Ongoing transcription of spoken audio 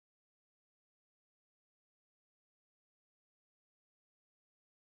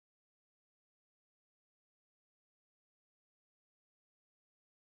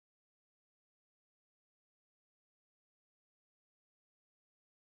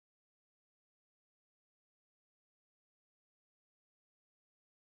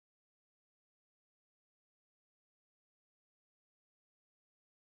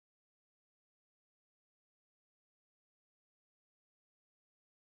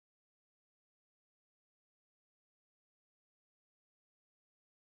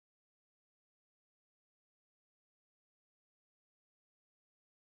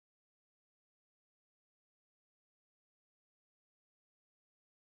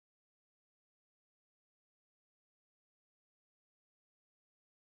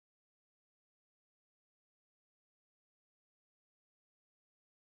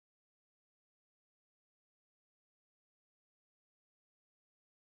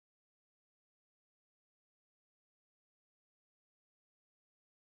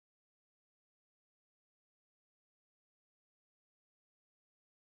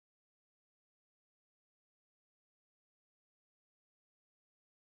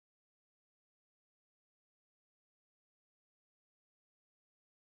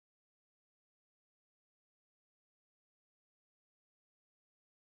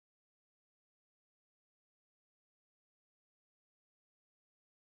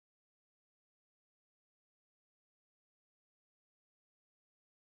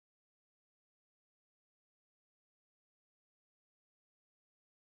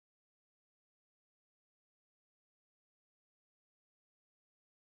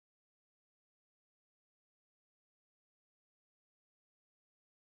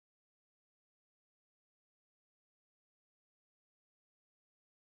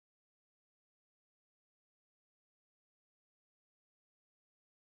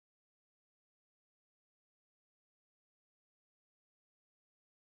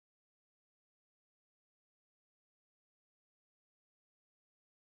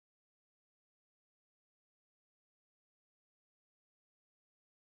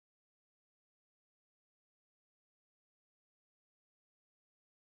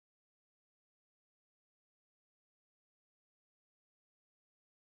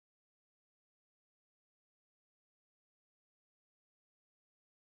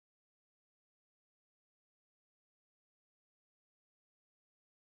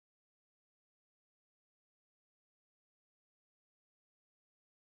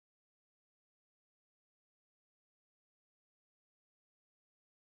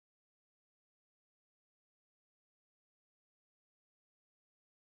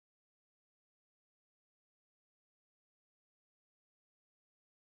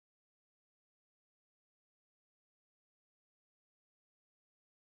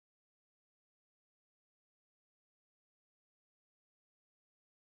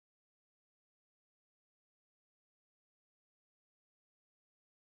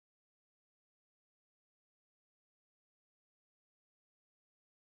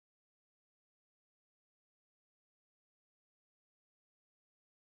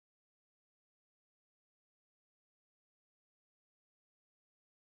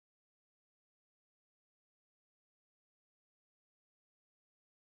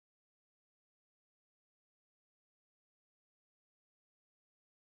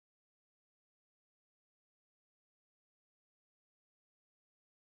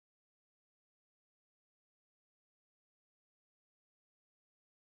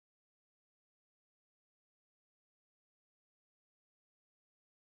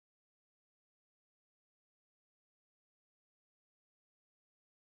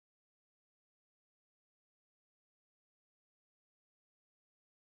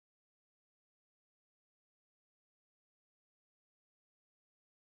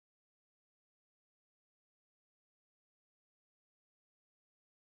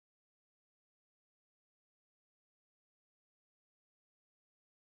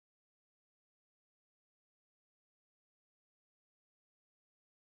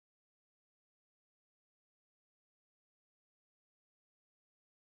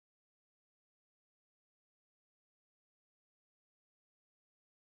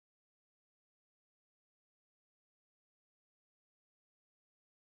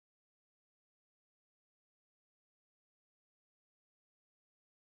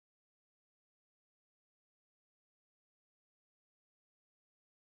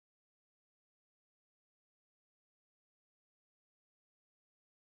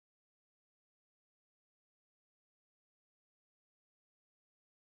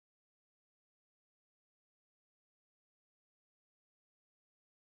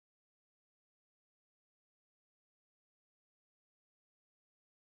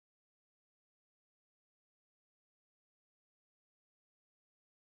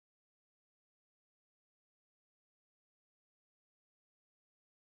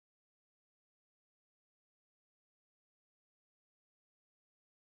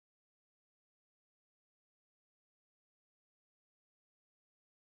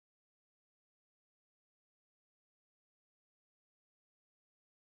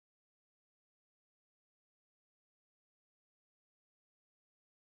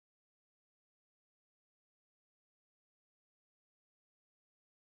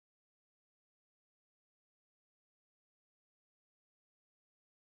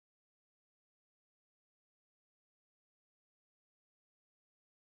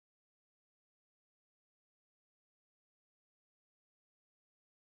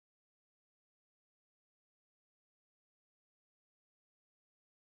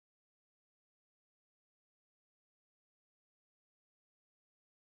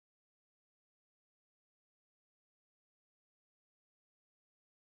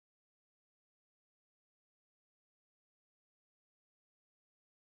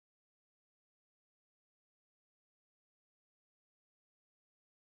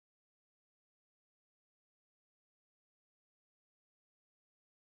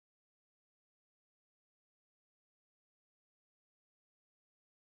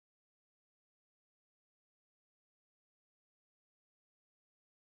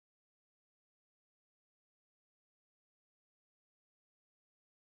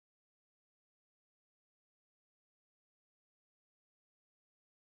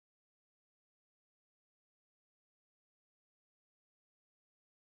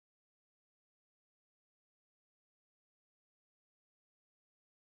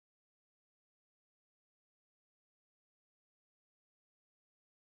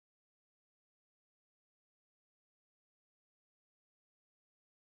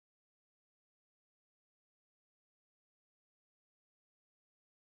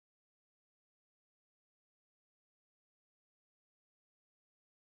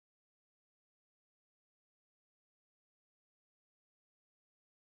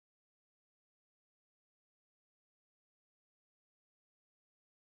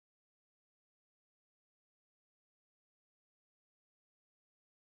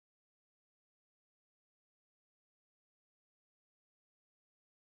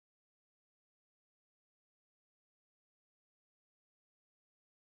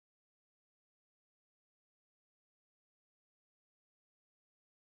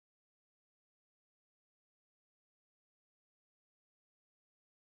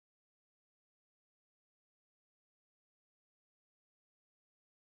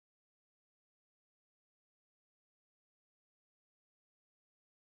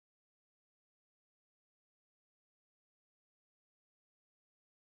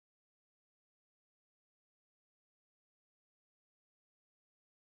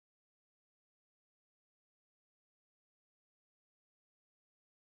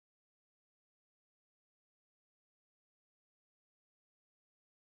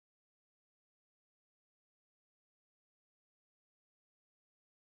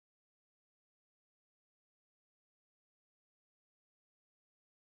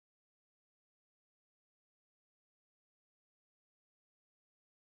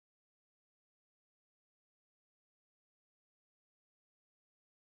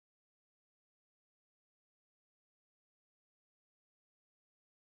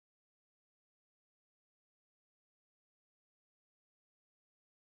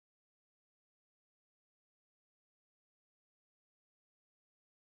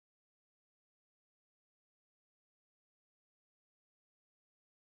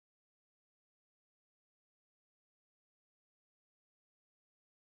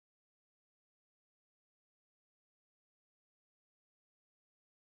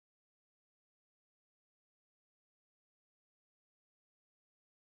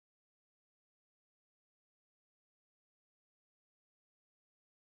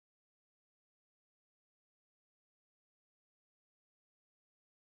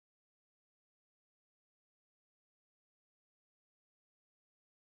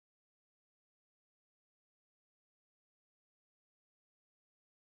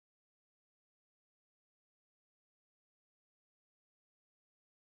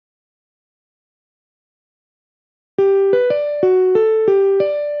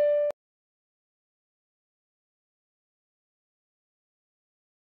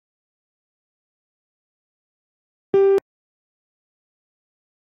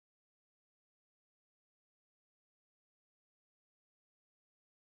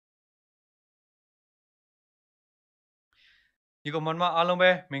ဒီကမန်မအားလုံးပဲ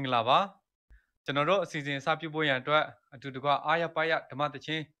မင်္ဂလာပါကျွန်တော်တို့အစီအစဉ်အစပြုဖို့ရန်အတွက်အတူတကွအားရပါရဓမ္မတခြ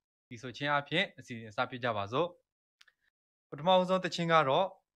င်းဒီဆိုခြင်းအဖြစ်အစီအစဉ်အစပြုကြပါစို့ပထမဆုံးတခြင်းကတော့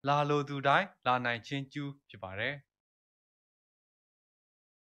လာလိုသူတိုင်းလာနိုင်ခြင်းကျူးဖြစ်ပါတယ်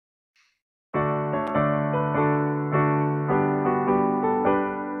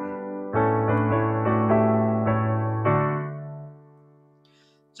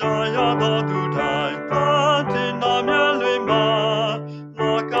ကြာရသောသူတိုင်းသာတင်တော်မြတ်လွင်မှာ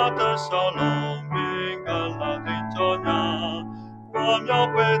လောကတရှောင်းလုံးမင်္ဂလာတင်ကြောညာဝါမြောက်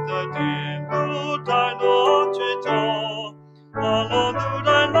ပဲတဲ့တင်လူတိုင်းတော်ချွေတော်လာလိုသူ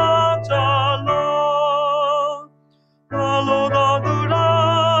တိုင်းလာကြလောလာလိုတော်သူတို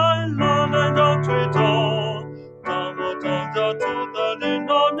င်းလာနိုင်ကြောင်းချွေတော်တောင်းပေါ်တောင်းကြသူတဲ့တင်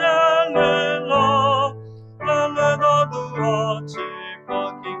တော်မြတ်လွင်လောလာလေတော်သူအားချီ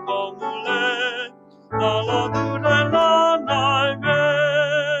La la du dai la nai me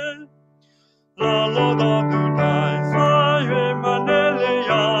La la da du dai sa yue ma ne le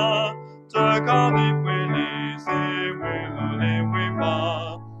ya Ta ka di pui li se we lu le we ma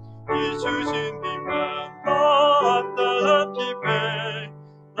Yi chu shin di man ta ta la pi pe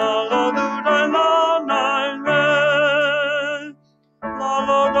La la du dai la nai me La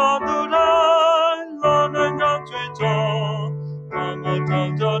la da du dai la nai ja chui cha Ta mo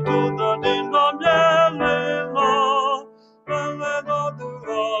tang ja tu da din da mye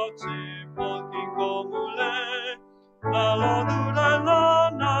La la du dai la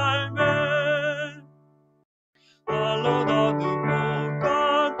nai me La la da du po ka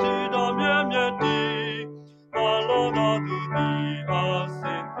ti da mye mye ti La la da du di a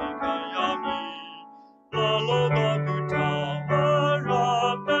sin ti ka ya mi La la da du ta wa ra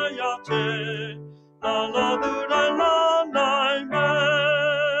pa ya che La la du dai la nai me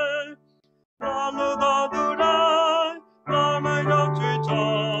La la da du dai la nai da chui cha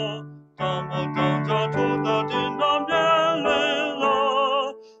Ta mo tang ja tu da din da mye le la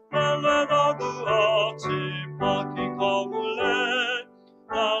La la da du a chi pa ki ka mu le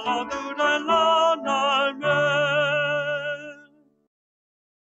La la du dai la nai me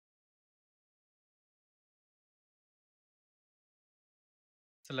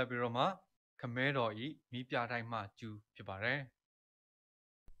ဆက်လက်ပြီးတော့မှခမဲတော်ဤမိပြတိုင်းမှကျူးဖြစ်ပါတယ်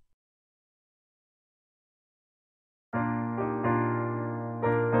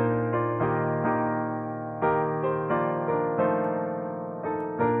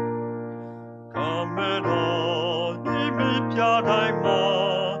ပြတိုင်းမှာ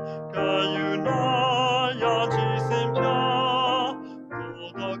ကာယူနာရာချီစင်ပြကို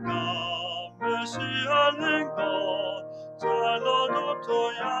တော့ကမရှိအလင်းကိုချာလို့တို့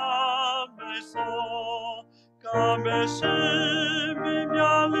ထော်ရမယ်ဆိုကာမရှိမိမြ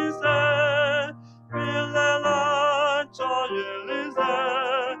လေးစဲမင်းလာလာချော်ရလေးစဲ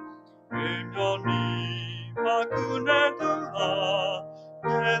မင်းမျိုးနီမကူနဲ့သူဟာ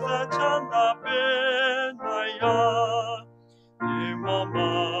ကျေစချမ်းသာပေးနိုင်ရ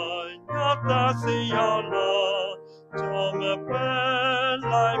Ta si ya la cho me pe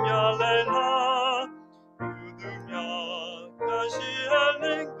lai mya le la du mya ka shi a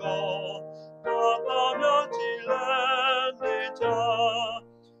ling ko ta mya chi le ne cha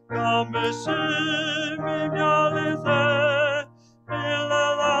ka me shi mi mya le se mi la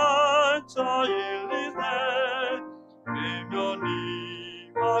la cha yi le se mi myo ni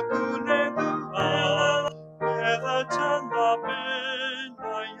ma ku ne tu a ye za chan da pe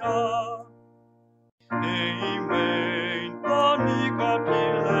na ya Amen. Tommy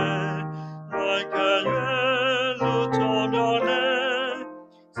Capile, like a yellow tomyone,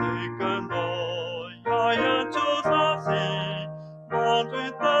 second Yaya Josasi, not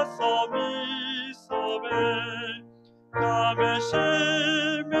with the somi sobe, Kameshi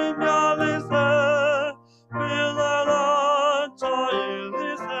Minyalise, Milala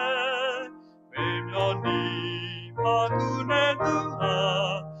Joylise, Mimioni, Makune Dua.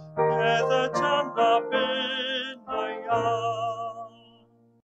 There's a chance of being young.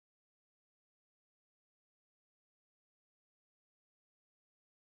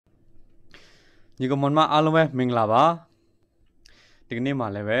 ညီကမွန်မအားလုံးပဲမင်္ဂလာပါဒီကနေ့မှ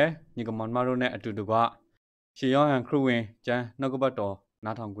လည်းပဲညီကမွန်မတို့နဲ့အတူတကွရှေးရောဟန်ခရစ်ဝင်ကျမ်းနှုတ်ကပတ်တော်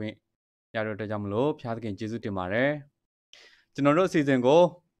နားထောင်ခွင့်ရတဲ့အတွက်ကြောင့်မလို့ဖျားသခင်ကျေးဇူးတင်ပါတယ်ကျွန်တော်တို့အစီအစဉ်ကို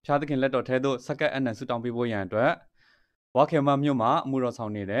ဖျားသခင်လက်တော်ထဲသို့စက္ကန့်အနံဆုတောင်းပေးဖို့ရန်အတွက်ဝါခေမမြို့မှာအမှုတော်ဆော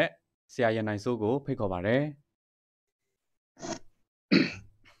င်နေတဲ့ဆရာရန်နိုင်စိုးကိုဖိတ်ခေါ်ပါတယ်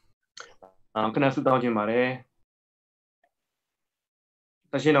ခဏဆုတောင်းခြင်းပါတယ်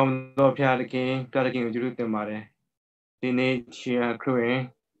တရှင်တော်တော်ဖျားသခင်ကိုကျေးဇူးတင်ပါတယ်ဒီနေ့ရှင်ခရစ်ဝင်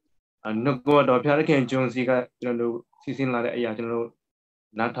နှုတ်ကပတ်တော်ဖျားသခင်ဂျွန်စီကကျွန်တော်တို့ စီစဉ်လာတဲ့အရာကျွန်တော်တို့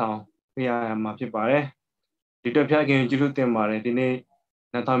နားထောင်ပြရမှာဖြစ်ပါတယ်ဒီတော့ဖျားခင်ကျေးဇူးတင်ပါတယ်ဒီနေ့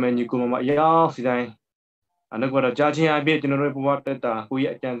နားထောင်မဲ့ညီကိုမမအရောက်စီတိုင်းနောက်ကတော့ကြားချင်းအပြည့်ကျွန်တော်တို့ဘဝတက်တာကို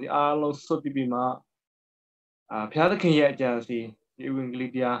ရဲ့အကြံစီအားလုံးစွတ်ပြီးမှဖျားသခင်ရဲ့အကြံစီဒီဝင်က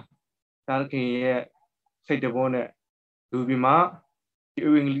လေးတရားဖျားသခင်ရဲ့စိတ်တဘောနဲ့လူပြီးမှဒီ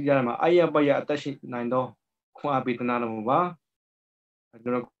ဝင်ကလေးတရားမှာအယပယအသက်ရှိနိုင်တော့ခွန်အားပေးတနာတော်မူပါကျွ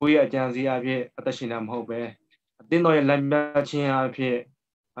န်တော်ကိုရဲ့အကြံစီအဖြစ်အသက်ရှင်တာမဟုတ်ပဲအသင်းတော်ရဲ့လက်မြချင်းအဖြစ်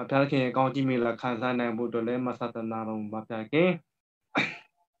ဖျားသခင်ရဲ့ကောင်းကြီးမင်္ဂလာခံစားနိုင်ဖို့အတွက်လည်းမဆတနာတော်မူပါဖျားခင်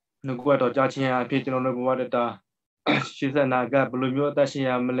နှုတ်ကပတ်တော်ကြားခြင်းအဖြစ်ကျွန်တော်တို့ဘဝတတာရှေ့ဆက်နာကဘယ်လိုမျိုးအသက်ရှင်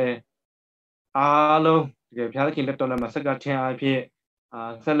ရမလဲအားလုံးတကယ်ဘုရားသခင်လက်တော်နဲ့မှာဆက်ကခြင်းအဖြစ်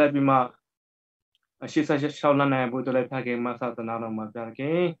ဆက်လက်ပြီးမှရှေ့ဆက်ရှောက်လန်းနိုင်ဖို့အတွက်လည်းဖခင်မဆသနာတော်မှာဘုရားခ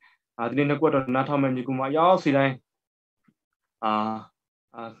င်ဒီနေ့နှုတ်ကပတ်တော်နားထောင်မဲ့ညီကူမရောက်စီတိုင်း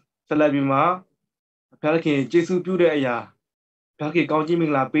ဆက်လက်ပြီးမှဘုရားခင်ယေရှုပြုတဲ့အရာဘုရားခင်ကောင်းကြီးမ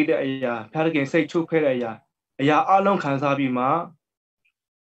င်္ဂလာပေးတဲ့အရာဘုရားခင်စိတ်ချုပ်ခဲ့တဲ့အရာအလုံးခံစားပြီးမှ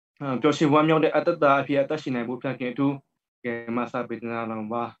ပျော်ရွှင်ဝမ်းမြောက်တဲ့အတ္တအဖြစ်အသက်ရှင်နိုင်ဖို့ဖျက်ခင်အထူးကဲမဆာပေးနာတော်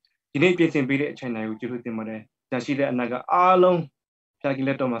ပါဒီနေ့ပြင်ဆင်ပေးတဲ့အချိန်တိုင်းကိုကျေးဇူးတင်ပါတယ်တန်ရှိတဲ့အနာကအားလုံးဖျက်ခင်လ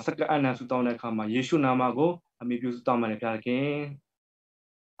က်တော်မှာစက္ကအနံဆုတောင်းတဲ့အခါမှာယေရှုနာမကိုအမိပြုဆုတောင်းပါတယ်ဖျက်ခင်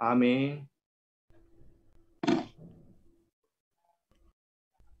အာမင်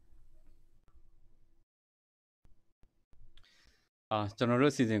ကျွန်တော်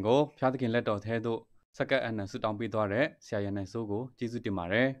တို့စီစဉ်ကိုဖျားသခင်လက်တော်ထဲသို့စက္ကအနံဆုတောင်းပေးသွားတဲ့ဆရာရန်နိုင်စိုးကိုကျေးဇူးတင်ပါ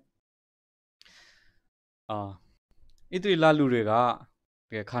တယ်ဣသရေလလူတွေက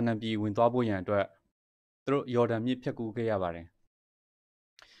တကယ်ခါနန်ပြည်ဝင်သွားဖို့ရန်အတွက်သူတို့ယော်ဒန်မြစ်ဖြတ်ကူးခဲ့ရပါတယ်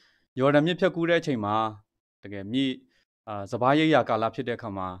ယော်ဒန်မြစ်ဖြတ်ကူးတဲ့အချိန်မှာတကယ်မြစ်စပားရိပ်ရာကာလဖြစ်တဲ့အခါ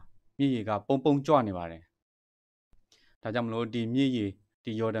မှာမြစ်ရေကပုံကြွနေပါတယ်ဒါကြောင့်မလို့ဒီမြစ်ရေ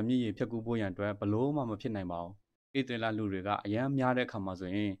ဒီယော်ဒန်မြစ်ရေဖြတ်ကူးဖို့ရန်အတွက်ဘလို့မှမဖြစ်နိုင်ပါဘူးဣသရေလလူတွေကအရန်များတဲ့အခါမှာဆို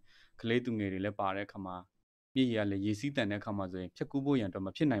ရင်ကလေးသူငယ်တွေလည်းပါတဲ့အခါမှာမြစ်ရေကလည်းရေစီးတန်တဲ့အခါမှာဆိုရင်ဖြတ်ကူးဖို့ရန်အတွက်မ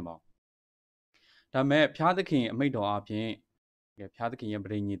ဖြစ်နိုင်ပါဘူးဒါမဲ့ဖျားသခင်အမိန့်တော်အပြင်ဖျားသခင်ရဲ့ပ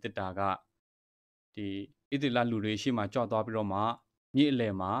ရိညင်တစ်တာကဒီဣသရေလလူတွေရှေ့မှာကြောက်သွားပြီးတော့မှမြစ်အလ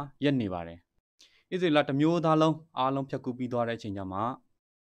ယ်မှာရက်နေပါတယ်ဣသရေလတစ်မျိုးသားလုံးအားလုံးဖြတ်ကူးပြီးသွားတဲ့အချိန်ကျမှ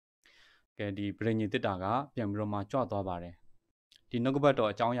ဒီပရိညင်တစ်တာကပြန်ပြီးတော့မှကြောက်သွားပါတယ်ဒီနှုတ်ကပတ်တော်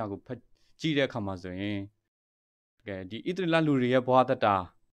အကြောင်းအရာကိုဖတ်ကြည့်တဲ့အခါမှာဆိုရင်ဒီဣသရေလလူတွေရဲ့ဘဝတတာ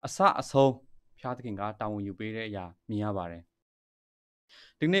အစအဆုံးဖျားသခင်ကတာဝန်ယူပေးတဲ့အရာမြင်ရပါတယ်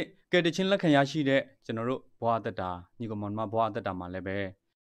ဒီနေ့ကယ်တခြင်းလက်ခံရရှိတဲ့ကျွန်တော်တို့ဘဝတတာညီကောင်မဘဝတတာမှာလည်းပဲ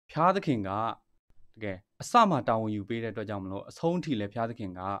ဖျားသခင်ကတကယ်အစမှတာဝန်ယူပေးတဲ့အတွက်ကြောင့်မလို့အဆုံးထိလည်းဖျားသခ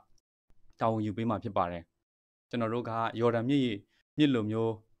င်ကတာဝန်ယူပေးမှာဖြစ်ပါတယ်ကျွန်တော်တို့ကယော်ဒန်မြစ်လို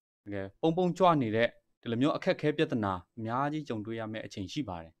မျိုးတကယ်ပုံကြွနေတဲ့ဒီလိုမျိုးအခက်ခဲပြဿနာအများကြီးကြုံတွေ့ရမယ့်အချိန်ရှိ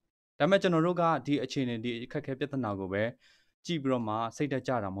ပါတယ်ဒါပေမဲ့ကျွန်တော်တို့ကဒီအခြေအနေဒီအခက်ခဲပြဿနာကိုပဲကြည့်ပြီးတော့မှစိတ်တက်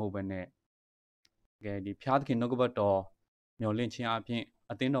ကြတာမဟုတ်ဘဲနဲ့ဒီဖျားသခင်နှုတ်ကပတ်တော်မျော်လင့်ခြင်းအပြင်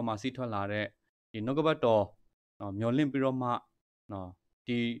အသင်းတော်မှာစီးထွက်လာတဲ့ဒီနှုတ်ကပတ်တော်မျော်လင့်ပြီးတော့မှ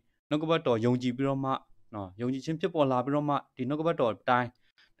ဒီနှုတ်ကပတ်တော်ယုံကြည်ပြီးတော့မှယုံကြည်ခြင်းဖြစ်ပေါ်လာပြီးတော့မှဒီနှုတ်ကပတ်တော်အတိုင်း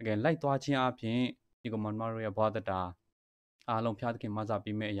တကယ်လိုက်သွားခြင်းအပြင်ဒီကမန်မတို့ရဲ့ဘဝတတာအားလုံးဖျားသခင်မဆ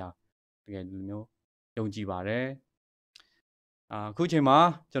ပေးမဲ့အရာတကယ်ဒီမျိုးယုံကြည်ပါတယ်အခုချိန်မှာ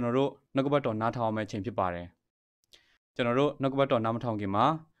ကျွန်တော်တို့နှုတ်ကပတ်တော်နားထောင်အောင်မယ့်ချိန်ဖြစ်ပါတယ်ကျွန်တော်တို့နှုတ်ကပတ်တော်နားမထောင်ခင်မှာ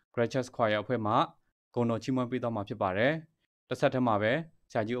Gracious Choir အဖွဲ့မှဂုဏ်တော်ချီးမွမ်းပေးသွားမှာဖြစ်ပါတယ်တစ်ဆက်တည်းမှာပဲ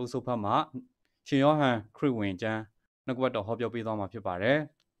ဆရာကြီးအုပ်စုဖတ်မှရှင်ယောဟန်ခရစ်ဝင်ကျမ်းနှုတ်ကပတ်တော်ဟောပြောပေးသွားမှာဖြစ်ပါတယ်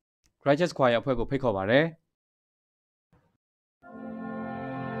Gracious Choir အဖွဲ့ကိုဖိတ်ခေါ်ပါတယ်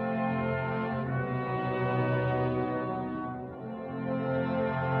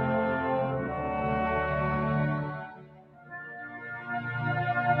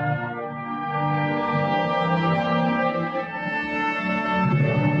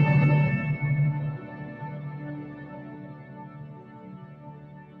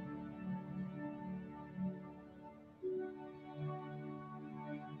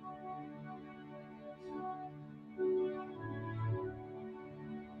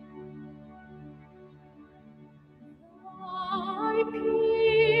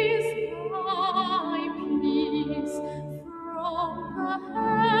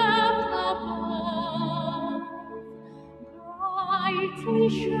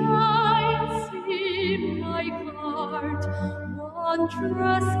Shines in my heart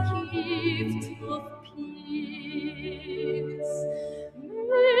wondrous gift of peace.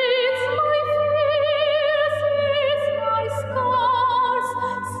 Midst my fears, is my scars,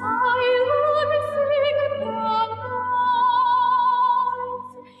 silencing the night.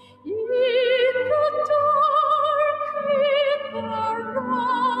 In the dark, in the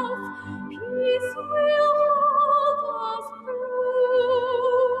rough, peace will hold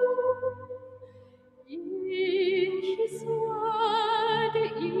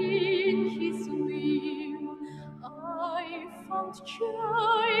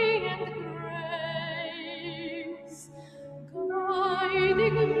joy and grace,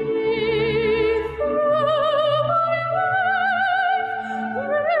 guiding me through my life.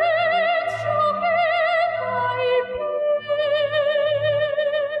 Great shall be thy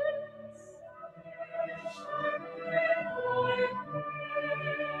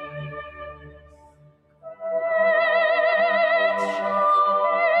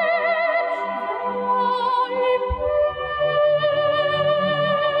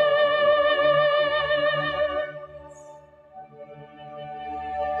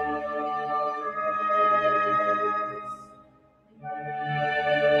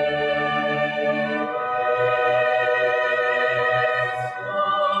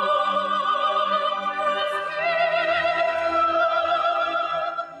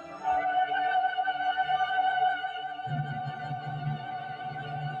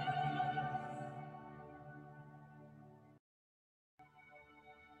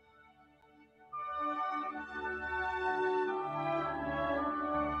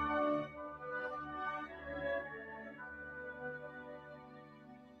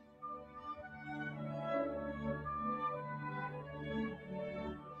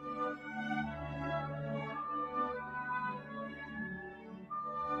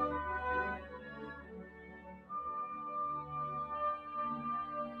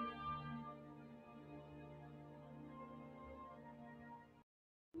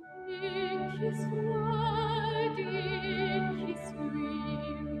In his word, in his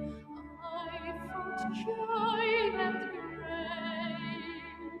will, I found joy and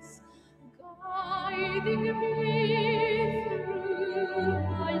grace, guiding me through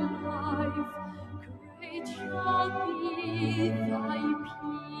my life. Great shall be thy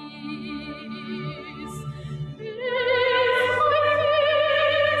peace. Peace, my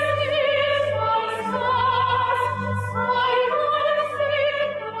peace, my stars, I will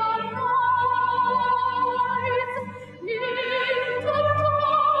sing arise. In the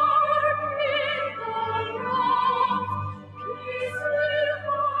dark, in the rough, peace will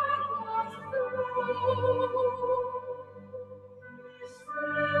find us through. Peace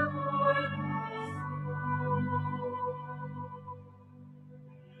will find us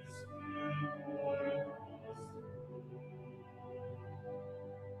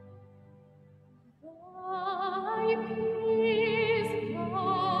Thy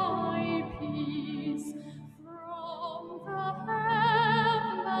peace, from the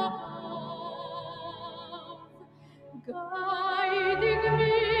heaven above, guiding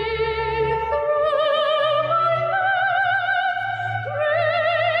me through my life.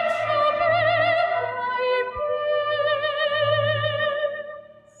 Great shall be thy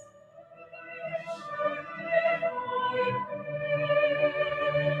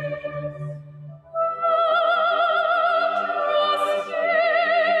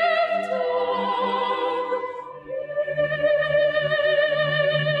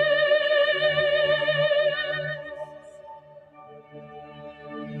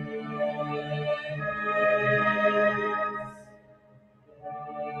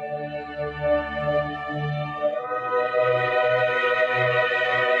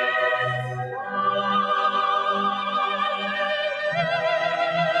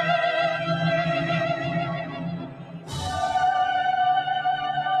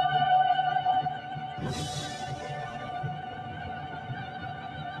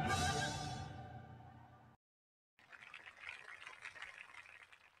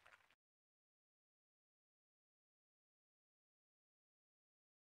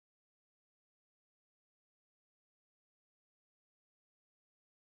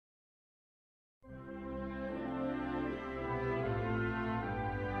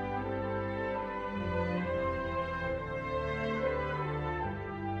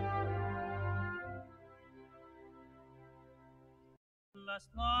Last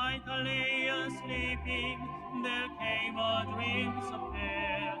night I lay sleeping, there came a dream so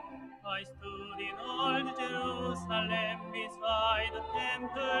fair. I stood in old Jerusalem beside the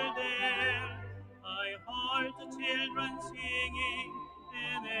temple there. I heard the children singing,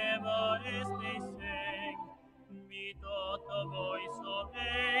 and ever as they sang, methought the voice of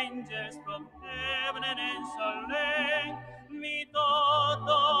angels from heaven and answering. Methought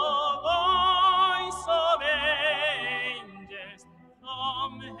the voice of angels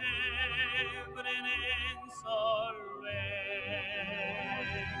from heaven and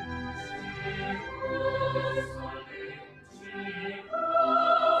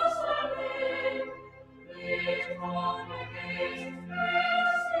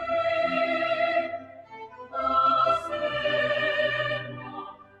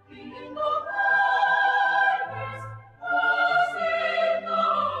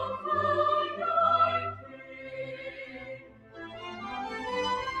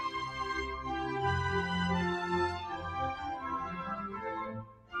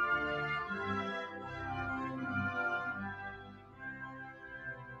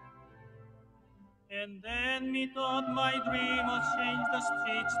And then methought my dream was changed, the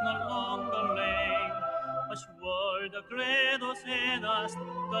streets no longer lame. As were the credos and as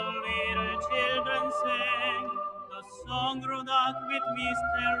the little children sang, the song grew dark with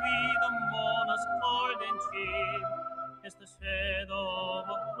mystery, the mona's cold and cheap. As the shadow of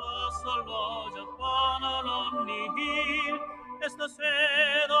a cross arose upon a lonely hill, as the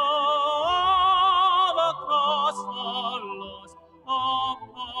shadow of a cross arose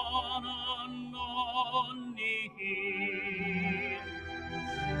upon a lonely hill.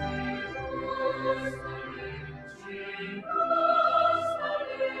 Jerusalem, Jerusalem,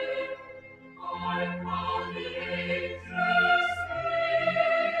 our proudly angels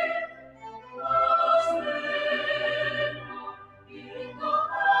sing. Hosanna in the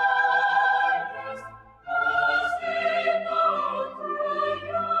highest, Hosanna to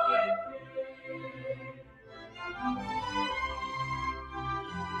your King.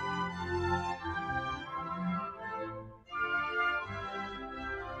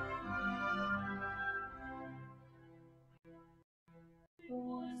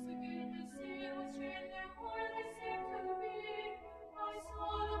 Once again the sea was changed and holy seemed to be. I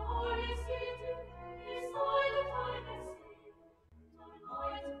saw the holy city beside the tiny sea. The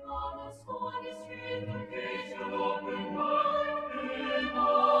light upon the sunny street, the gates shall open wide, and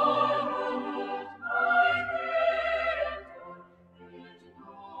I looked my enter, and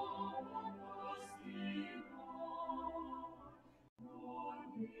no one was denied. Nor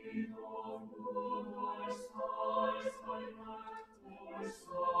need of moon or stars by night, or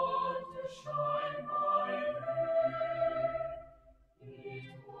sun to shine by day.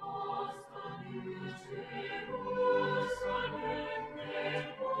 It was the new Jerusalem that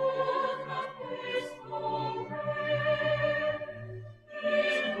would not waste away.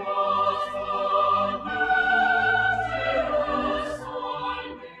 It was the new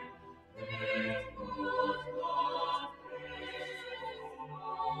Jerusalem that would not waste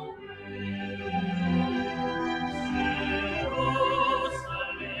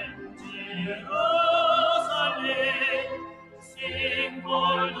Jerusalem, Jerusalem, sing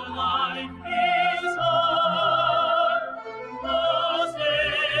for the night is on. Hosanna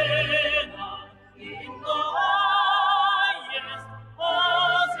in the highest,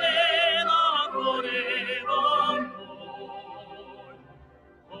 Hosanna forevermore.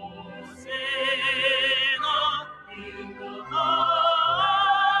 Hosanna in the highest.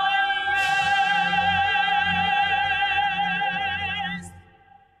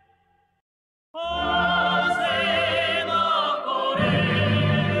 Hosanna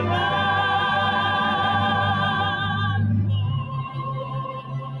forevermore.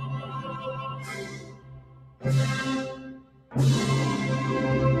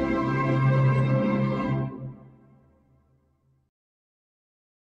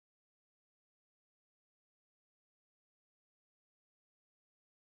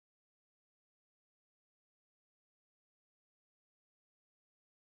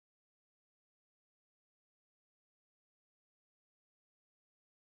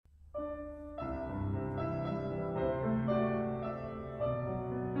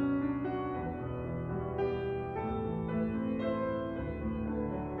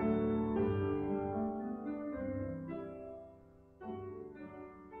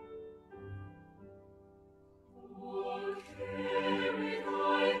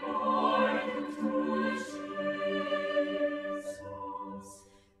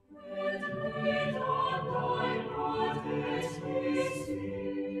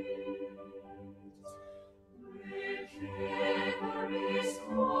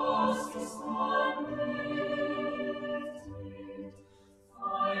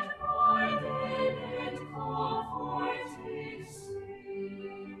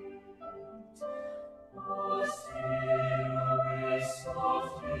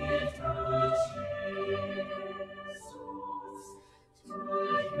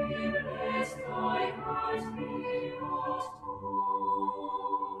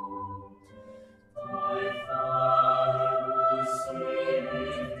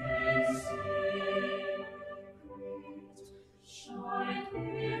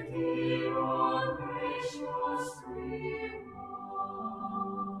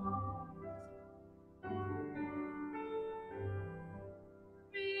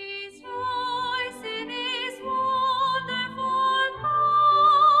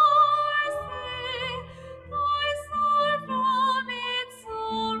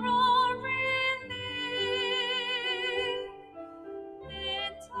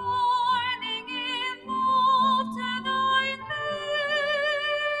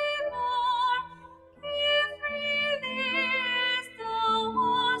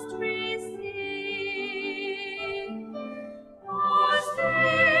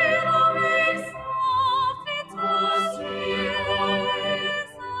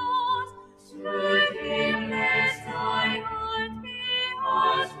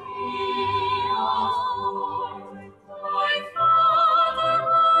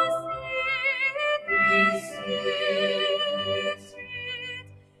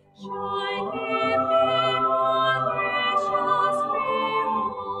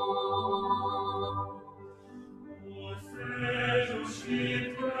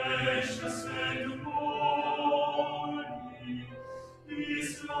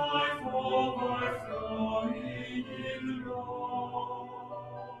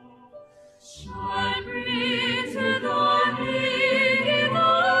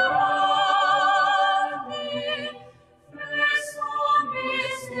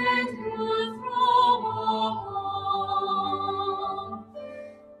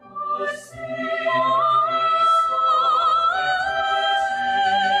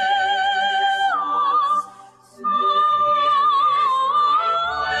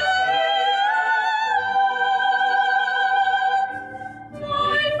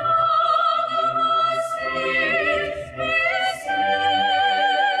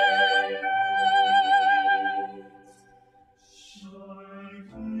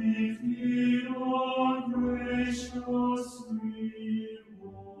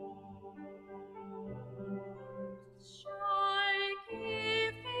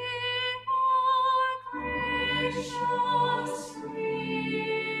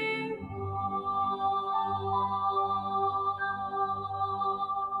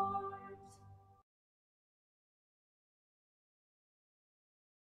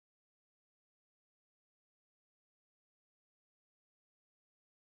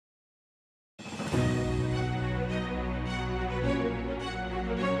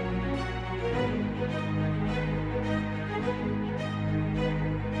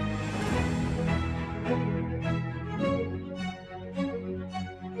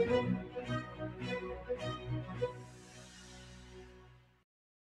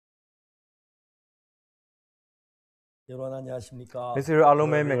 여러분 안녕하십니까? 미스터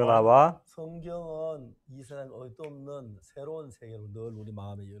알로메 맹글라바. 성경은 이 세상 어디도 없는 새로운 세계로 늘 우리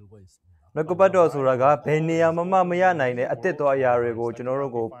마음에 열고 있습니다. 너그바도 소라가 베니야 마마마야 나이네 아떼도 아야르고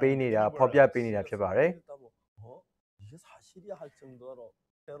저노로고 베니라 법야 베니라 피바레. 이게 사실이 할 정도로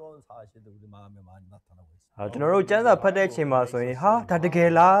새로운 사실들이 우리 마음에 많이 나타나고 있습니다. 저노로 짠다 파데 치마 소인 하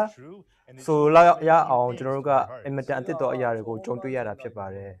다데게라 소라 야အောင် 저노로가 에메탄 아떼도 아야르고 종တွေ့ရတာ ဖြစ်ပါ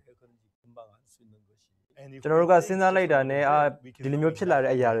တယ်. 금방 알 수 있는 것이 ကျွန်တော်တို့ကစဉ်းစားလိုက်တာနဲ့ဒီလိုမျိုးဖြစ်လာ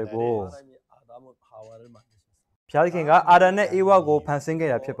တဲ့အရာတွေကို 하나님이 아담과 하와를 만드셨습니다. ဘုရားသခင်ကအာဒံနဲ့အေဝါကိုဖန်ဆင်းခဲ့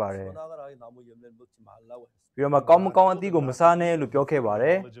တာဖြစ်ပါတယ်. 선악을 하게 나무 열매를 먹지 말라고 했습니다. ပြီးတော့မှကောင်းမကောင်းအသီးကိုမစားနဲ့လို့ပြောခဲ့ပါတ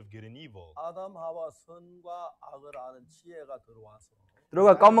ယ်. 아담 하와 선과 악을 아는 지혜가 들어와서 သူတို့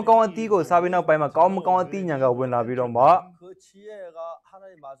ကကောင်းမကောင်းအသီးကိုစားပြီးနောက်ပိုင်းမှာကောင်းမကောင်းအသီးဉာဏ်ကဝင်လာပြီးတော့မှ 그 지혜가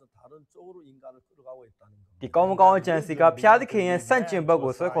하나님 말씀 다른 쪽으로 인간을 끌어가고 있다는 겁니다. ဒီကောင်းမကောင်းအကြံစီကဘုရားသခင်ရဲ့စန့်ကျင်ဘက်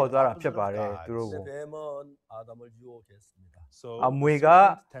ကိုဆွဲခေါ်သွားတာဖြစ်ပါတယ်သူတို့ကို 뱀은 아담을 유혹했습니다. အမွေက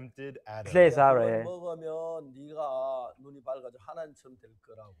လှည့်စားတယ် 먹으면 네가 눈이 밝아져 하나님처럼 될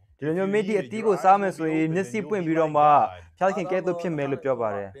거라고. ဒီလိုမျိုးမိဒီအသီးကိုစားမယ်ဆိုရင်မျက်စိပွင့်ပြီးတော့မှဘုရားသခင်ကဲ့သို့ဖြစ်မယ်လို့ပြောပါ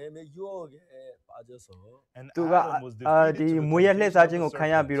တယ် 뱀의 유혹에 빠져서 သူကဒီမွေရဲ့လှည့်စားခြင်းကိုခံ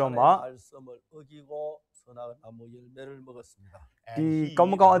ရပြီးတော့မှ 말씀을 어기고 선악을 나무 열매를 먹었습니다. ဒီကော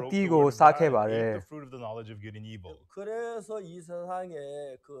င်းမကောင်းအသီးကိုစားခဲ့ပါတယ် 그래서 이 세상에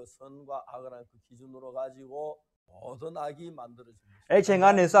그 선과 악을 한 그 기준으로 가지고 모든 악이 만들어집니다. အဲ့ချိန်က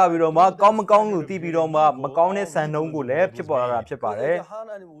နေစပြီးတော့မှကောင်းမကောင်းကိုသိပြီးတော့မှမကောင်းတဲ့စံနှုန်းကိုလည်းဖြစ်ပေါ်လာတာဖြစ်ပါတယ်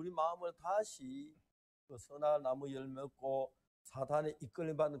하나님 우리 마음을 다시 그 선악을 나무 열매 먹고 사탄에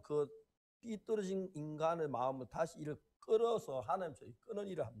이끌림 받는 그 삐뚤어진 인간의 마음을 다시 이를 끌어서 하나님처럼 끄는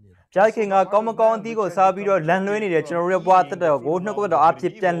일을 합니다. ဘုရားခင်ကကောင်းမကောင်းအသီးကိုစားပြီးတော့လမ်းလွဲနေတဲ့ကျွန်တော်တို့ရဲ့ဘဝတက်တော်ကိုနှုတ်ကပတ်တော်အဖြ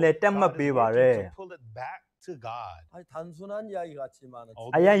စ်ပြန်လဲတက်မှတ်ပေးပါတယ် 아니 단순한 이야기 같지만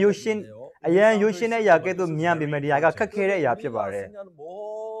အရန်ရိုးရှင်းတဲ့အရာကဲ့သို့မြင်ပေမဲ့ဒီအရာကခက်ခဲတဲ့အရာဖြစ်ပါတယ်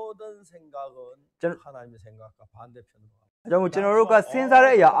모든 생각은 하나님의 생각과 반대편으로 အဲကြောင့်ကျွန်တော်တို့ကစဉ်းစား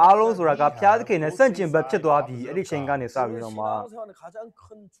တဲ့အရာအားလုံးဆိုတာကဘုရားသခင်နဲ့ဆန့်ကျင်ဘက်ဖြစ်သွားပြီးအဲ့ဒီချိန်ကနေစပြီးတော့မှ 신앙생활의 가장 큰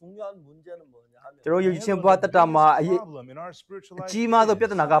중요한 문제는 뭐냐 하면 ကျွန်တော်ယုံကြည်ခြင်းဘဝတက်တာမှာအကြီးမားသောပြ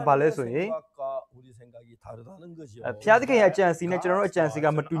ဿနာကဘာလဲဆိုရင် 생각과 우리 생각이 다르다는 거죠. ဘုရားသခင်ရဲ့အကြံစီနဲ့ကျွန်တော်တို့အကြံစီက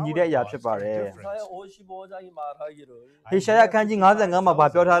မတူညီတဲ့အရာဖြစ်ပါတယ် 예수사야 55장이 말하기를 ဟေရှာယခန်းကြီး55မှာဗာ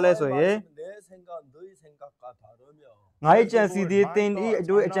ပြောထားလဲဆိုရင် 내 생각 너희 생각과 다르며 ငါရဲ့အကြံစီသည်သင်ဤအ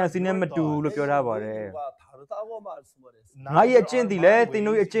တို့အကြံစီနဲ့မတူလို့ပြောထားပါတယ် 다르다고 말씀을 했습니다. ငါရဲ့အကျင့်သည်လည်းသင်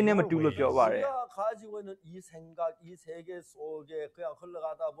တို့ရဲ့အကျင့်နဲ့မတူလို့ပြောပါတယ် 우리가 가지고 있는 이 생각, 이 세계 속에 그냥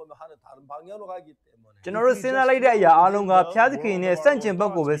흘러가다 보면 하는 다른 방향으로 가기 때문에 ကျွန်တော်တို့စဉ်းစားလိုက်တဲ့အရာအားလုံးကဘုရားသခင်နဲ့ဆန့်ကျင်ဘ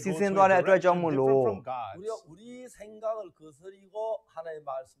က်ကိုပဲစီစဉ်သွားတဲ့အတွက်ကြောင့်မို့လို့ 우리가 우리 생각을 거스리고 하나님의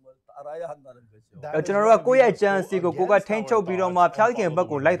말씀을 따라야 한다는 거죠. ကျွန်တော်တို့ကကိုယ့်ရဲ့အကြံစီကိုကိုယ်ကထိန်းချုပ်ပြီးတော့မှဘုရားသခင်ဘက်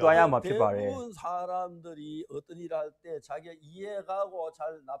ကိုလိုက်သွားရမှာဖြစ်ပါတယ် 대부분 사람들이 어떤 일을 할 때 자기가 이해가고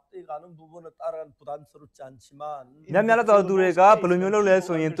잘 납득하는 부분을 따라가는 부담스럽지 않지만 ညများတော့သူတွေကဘယ်လိုမျိုးလုပ်လဲ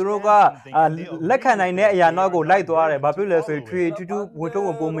ဆိုရင်သူတို့ကလက်ခံနိုင်တဲ့အရာနောက်ကိုလိုက်သွားတယ်ဘာဖြစ်လဲဆိုရင်ထွေထူးထူးဝင်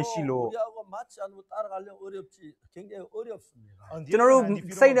တော့ပုံမရှိလို့ 우리하고 맞지 않으면 따라가려면 어렵지 굉장히 어렵습니다. ကျွန်တော်တို့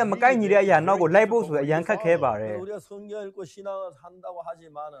စိတ်နဲ့မကိုက်ညီတဲ့အရာနောက်ကိုလိုက်ဖို့ဆိုအရန်ခက်ခဲပါတယ် 우리가 성경 읽고 신앙을 한다고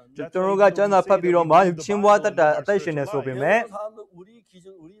하지만은 ကျွန်တော်တို့ကကျမ်းစာဖတ်ပြီးတော့မှချင်းဘွားတက်တာအသက်ရှင်နေဆိုပေမဲ့ 사람들 우리 기준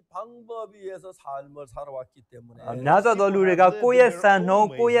우리 방법에 의해서 삶을 살아왔기 때문에 များစွာသောလူတွေကကိုယ့်ရဲ့စံနှုန်း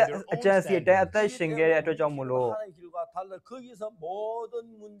ကိုယ့်ရဲ့အကြံစီအတိုင်းအသက်ရှင်ခဲ့တဲ့အတွက်ကြောင့်မို့လို့ 하나님의 길과 달라 거기서 모든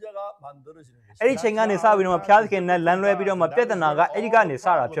문제가 만들어지는 အဲ့ဒီ 것입니다. ချိန်ကနေစပြီးတော့ဖျားသခင်နဲ့လမ်းလွဲပြီးတော့မှပြဿနာကအဲ့ဒီကနေစ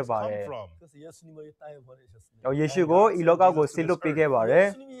တာဖြစ်ပါတယ် 그래서 예수님을 이 땅에 보내셨습니다. ယေရှုကိုဤလောကကိုဆေလွတ်ပေးခဲ့ပါတယ်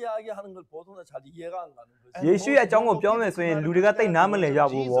예수님이 이야기하는 걸 보통 잘 이해가 안 가는 거죠. ယေရှုရဲ့အကြောင်းကိုပြောမယ်ဆိုရင်လူတွေကတိတ်နားမလည်ကြ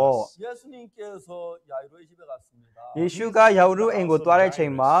ဘူးပေါ့ 예수님께서 야이로의 집에 갔습니다. ယေရှုကယာဝရုအိမ်ကိုသွားတဲ့ချိ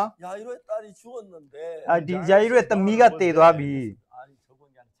န်မှာ 야이로의 딸이 죽었는데 ဒီယာယရုရဲ့သမီးကတည်သွားပြီ 아니 저건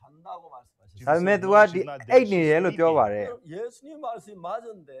그냥 잔다고 말씀하셨어요. ဒါပေမဲ့သူကဒီအိတ်နေတယ်လို့ပြောပါတယ် 예수님 말씀이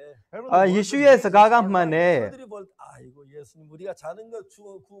맞은데 ယေရှုရဲ့စကားကမှန်တယ် 그들이 볼 때 아이고 예수님 우리가 자는 거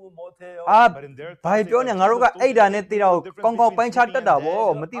구분 못해요. ဘာပြောနေငါတို့ကအိတ်တာနဲ့တည်တာကိုကောင်းကောင်းပိုင်းခြားတတ်တာဗော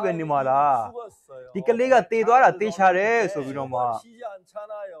မသိပဲနေမှာလား 죽었어요. ဒီကလေးကတည်သွားတာတေးချတယ်ဆိုပြီးတော့မှ 쉬지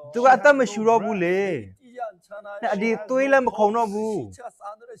않잖아요. သူကအသက်မရှူတော့ဘူးလေ 뛰지 않잖아요. ဒီသွေးလည်းမခုန်တော့ဘူး 시체가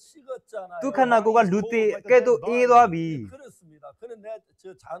싸늘해 식었잖아요. သူခန္ဓာကိုယ်ကလူသေးကဲ့သို့အေးသွားပြီ 그렇습니다. 그는 내 저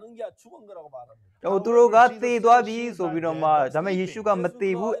자는 게 죽은 거라고 말합니다. သူတို့ကတည်သွားပြီဆိုပြီးတော့မှဒါပေမဲ့ယေရှုကမတ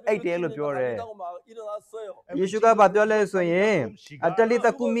ည်ဘူးအိတ်တယ်လို့ပြောတယ် 일어났어요. ယေရှုကဘာပြောလဲဆိုရင်တလိတ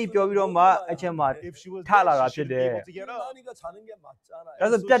ကုမိပြောပြီးတော့မှအချက်မှာထလာတာဖြစ်တယ် 일어나니까 자는 게 맞잖아요. ဒါ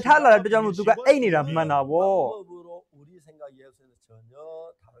ဆိုပြတ်ထလာတဲ့အတွက်ကြောင့်မို့သူကအိတ်နေတာမှန်တာဗော 방법으로 우리 생각 예수에는 전혀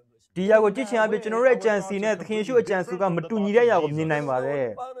다른 것입니다. ဒီຢာကိုကြည့်ချင်အပြင်ကျွန်တော်တို့ရဲ့အကြံစီနဲ့သခင်ယေရှုအကြံစုကမတူညီတဲ့ຢာကိုမြင်နိုင်ပါတယ်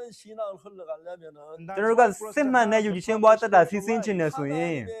빠른 신앙을 흘러가려면은 ကျွန်တော်တို့ကစစ်မှန်တဲ့ယုံကြည်ခြင်းဘဝတက်တာစီးဆင်းခြင်းနဲ့ဆိုရ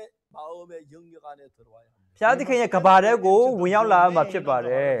င် 하나님의 마음의 영역 안에 들어와야 합니다. ဖျားသခင်ရဲ့ကဘာတဲ့ကိုဝင်ရောက်လာမှာဖြစ်ပါတ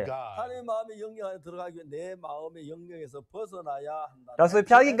ယ် 하나님의 마음의 영역 안에 들어가기 위해 내 마음의 영역에서 벗어나야 한다. ဒါဆို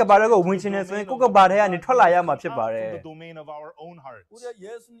ဖျားခင်ကဘာတဲ့ကိုဝင်ခြင်းနဲ့ဆိုရင်ကိုယ့်ကဘာတဲ့ကနေထွက်လာရမှာဖြစ်ပါတယ် 우리가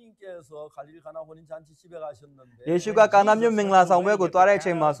예수님께서 갈릴리 가나 혼인 잔치 집에 가셨는데 ယေရှုကကာနာမြို့မင်္ဂလာဆောင်ပွဲကိုတွားတဲ့အ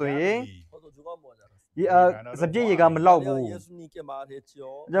ချိန်မှာဆိုရင် 포도주가 모자랐어요. ဒီစပြည့်ရေကမလောက်ဘူး 예수님께 말했죠.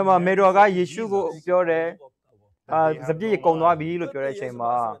 ဒါမှမေတော်ကယေရှုကိုပြောတယ်စပြည့်ရေကုန်သွားပြီလို့ပြောတဲ့အချိန်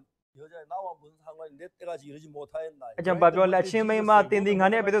မှာ 여자 나와 무슨 상관이 내 때까지 이러지 못하였나. အကျွန်ဘာပြောလဲအချင်းမိန်းမတင်ဒီငါ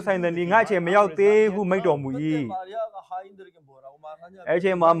နဲ့ဘယ်သူဆိုင်တယ်ဒီငါအချိန်မရောက်သေးဘူးမိတ်တော်မူ 그때 ၏마리아가 하인들에게 뭐라고 말하냐면 အဲ့အ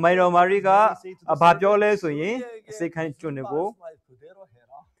ချိန်မှာမေတော်မာရိကဘာပြောလဲဆိုရင်အစိတ်ခိုင်းကျွန်းတွေကို 말씀을 그대로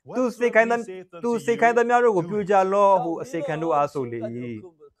해라. သူစိတ်ခိုင်းသမျှတို့ကိုပြုကြလောဟုအစိတ်ခံတို့အားဆိုလေ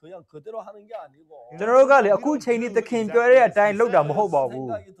그냥 그대로 하는 게 아니고 ကျွန်တော်တို့ကလေအခုချိန်นี้သခင်ပြောတဲ့အတိုင်းလုပ်တာမဟုတ်ပါဘူး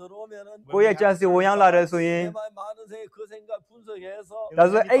생각이 들어오면은 ကိုယ့်ရဲ့ကြံစီဝင်ရောက်လာတယ်ဆိုရင် 내 마음에 많은 생각 그 생각 분석해서 ဒါ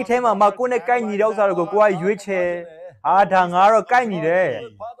ဆိုအဲ့ထဲမှာကိုယ့်နဲ့ကိုက်ညီတဲ့ဥစ္စာတွေကိုကိုကရွေးချယ်ဒါငါတော့ကိုက်ညီတယ်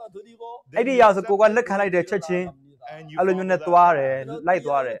받아들이고 အဲ့ဒီရောက်ဆိုကိုကလက်ခံလိုက်တဲ့ချက်ချင်းအဲ့လိုမျိုးနဲ့သွားတယ်လိုက်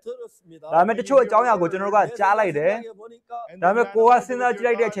သွားတယ် 들었습니다. ဒါပေမဲ့တချို့အကြောင်းအရာကိုကျွန်တော်တို့ကကြားလိုက်တယ် ဒါပေမဲ့ကိုကစဉ်းစားကြည့်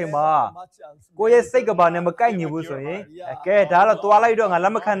လိုက်တဲ့အချိန်မှာကိုရဲ့စိတ်ကဘာနဲ့မကိုက်ညီဘူးဆိုရင်ကဲဒါတော့သွားလိုက်တော့ငါလ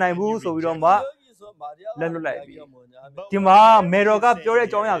က်မခံနိုင်ဘူးဆိုပြီးတော့မှ လက်လွတ်လိုက်ပြီ ဒီမှာမေတော်ကပြောတဲ့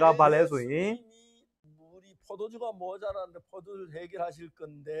အကြောင်းအရာကဘာလဲဆိုရင် 우리 포도주가 모자라는데 포도를 해결하실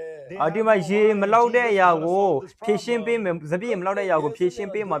건데 ဒီမှာရေမလောက်တဲ့အရာကိုဖြည့်ရှင်းပေးမယ်စပြည့်မလောက်တဲ့အရာကိုဖြည့်ရှင်း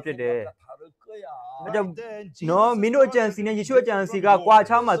ပေးမှာဖြစ်တယ် 다를 거야. အဲကြောင့်နော်မင်းတို့အကြံစီနဲ့ယေရှုအကြံစီကကွာ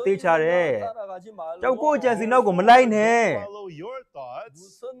ခြားမှသိချတယ် 따라가지 말고 ကြောက်ကိုအကြံစီနောက်ကိုမလိုက်နဲ့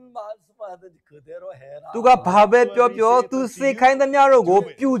무슨 말씀을 하든지 그대로 해라. သူကဘာပဲပြောပြောသူစိတ်ခိုင်းသမျှတို့ကို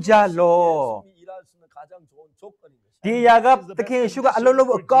ပြုကြလော 예수님이 일할 수 있는 가장 좋은 조건인 것이다. ဒီအရာကသခင်ယေရှုကအလုံးလုံး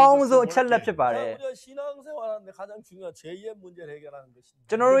အကောင်းဆုံးအချက်လက်ဖြစ်ပါတယ် 우리가 신앙생활하는데 가장 중요한 죄의 문제를 해결하는 것입니다.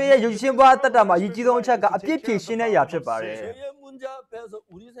 ကျွန်တော်တို့ရဲ့ယုံကြည်ခြင်းဘဝတက်တာမှာအရေးကြီးဆုံးအချက်ကအပြစ်ဖြေရှင်းတဲ့အရာဖြစ်ပါတယ် 죄의 문제 앞에서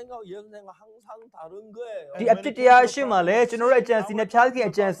우리 생각과 예수 생각 항상 다른 거예요. ဒီအပြစ်တရားရှိမှလည်းကျွန်တော်တို့အကြံစီနဲ့ဖျားသခင်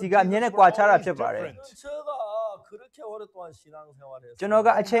အကြံစီကအမြဲတမ်းကွာခြားတာဖြစ်ပါတယ် 제가 그렇게 오랫동안 신앙생활을 ကျွန်တော်က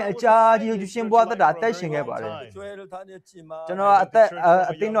အချိန်အကြာကြီးယုံကြည်ခြင်းဘဝတက်တာအသက်ရှင်ခဲ့ပါတယ် 교회를 다녔지만 ကျွန်တော်အသက်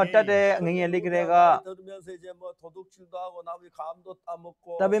အသိတော်တက်တဲ့ငငယ်လေးကလေးက 들으면서 이제 뭐 도둑질도 하고 나머지 감도 따먹고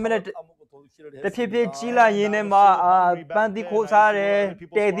다음에 따먹고 도둑질을 တဖြည်းဖြည်းကြီးလာရင်းနဲ့မှပန်းတီခိုးစားတယ်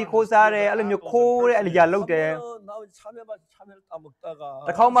တဲတီခိုးစားတယ်အဲ့လိုမျိုးခိုးတဲ့အရာလုပ်တယ် 나머지 참외밭 참외를 따먹다가 တ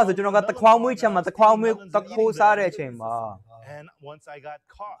စ်ခေါက်မှဆိုကျွန်တော်ကတခွားမွေးချက်မှာတခွားမွေးတခိုးစားတဲ့အချိန်မှာ And once I got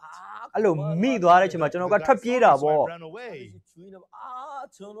caught, အဲ့လိုမိသွားတဲ့အချိန်မှာကျွန်တော်ကထွက်ပြေးတာပေါ့ ran away. 주인은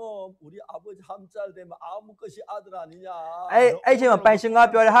저놈 우리 아버지 함잘 되면 아무 것이 아들 아니냐. အဲ့အချိန်မှာပိုင်ရှင်က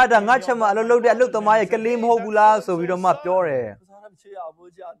ပြောတယ်ဟာဒါငါချက်မှာအလုပ်လုပ်တဲ့အလုပ်သမားရဲ့ကလေးမဟုတ်ဘူးလားဆိုပြီးတော့မှပြောတယ် 그 사람이 저희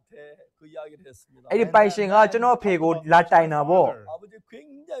아버지한테 그 이야기를 했습니다. အဲ့ဒီပိုင်ရှင်ကကျွန်တော်အဖေကိုလာတိုင်တာပေါ့ 아버지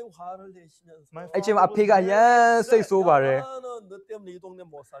굉장히 화를 내시면서 အဲ့ချိန်မှာအဖေကရမ်းစိတ်ဆိုးပါတယ် 나는 너 때문에 이 동네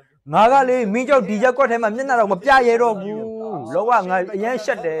못 살겠다. ငါကလေမင်းကြောင့်ဒီရက်ကွက်ထဲမှာမျက်နှာတော့မပြရဲတော့ဘူးလောကငါအရန်ရှ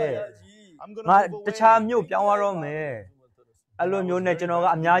က်တယ် I'm ငါ gonna move တခြား away. မြို့ပြောင်းသွားတော့မယ်အဲ့လိုမျိုးနဲ့ကျွန်တော်က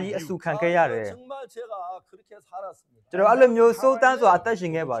အများကြီးအဆူခံခဲ့ရတယ် 정말 제가 그렇게 살았습니다. ကျွန်တော်အဲ့လိုမျိုးစိုးတန်းစွာအသက်ရှ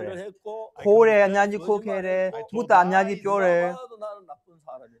င်ခဲ့ပါတယ် 했고 ခိုးတယ်အများကြီးခိုးခဲ့တယ်မုတာအများကြီးပြောတယ် 나는 나쁜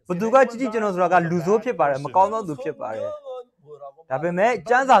사람이었어요. ဘသူကကြည့်ကြည့်ကျွန်တော်ဆိုတာကလူဆိုးဖြစ်ပါတယ်မကောင်းသောသူဖြစ်ပါတယ် 성경은 뭐라고 다음에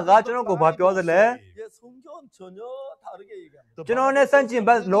짠사가 저런 거 바뀌어들래 예, 성경은 전혀 다르게 얘기합니다. 저런에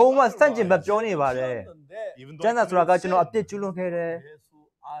산진바 로마 산진바 변이 바래 짠사 소라가 저런 앞에 줄롱해래 예수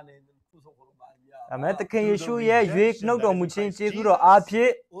안에 있는 구속으로 말이야. 다음에 특히 예수의 유익 노도 무친 제수로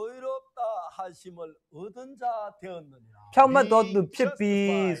앞에 의롭다 하심을 얻은 자 되었느니라. 평만 더도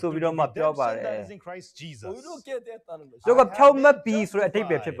피비 소비로 막 뼈바래 의롭게 됐다는 것이. 저거 평만 비 소리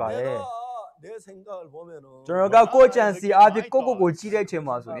대비 피바래 내가 내 생각을 보면은 저러가 꼬짠시 앞에 꼬꼬고 지레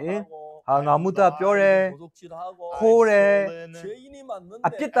제마소니 아무다 뼈래 도둑질하고 코래 죄인이 맞는데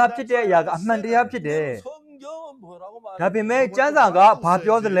앞에 앞에 야가 안만데 앞에 성경은 뭐라고 말해? 다음에 짠사가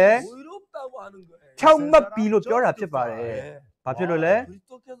바뀌어들래 의롭다고 하는 거예요. 평만 비로 뼈를 앞에 바래 바뀌어들래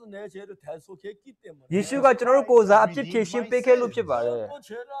그리스도께서 내 죄를 대속했기 때문에 예수가 저를 꼬자 앞에 대신 빼kel로 앞에 바래 또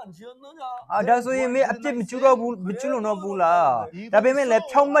죄를 안 지었느냐? 아 다소이미 앞에 미줄로 넣어불라 다음에 내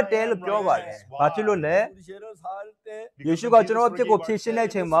평만 때로 뼈 바래 바뀌어들래 우리 죄를 살 때 예수가 저를 앞에 고 대신에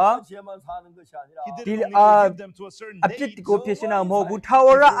제마 죄만 사는 것이 아니라 딜 앞에 고 대신아 뭐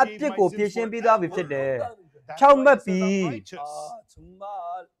타워라 앞에 고 대신 비다 비피데 평만 비 아 정말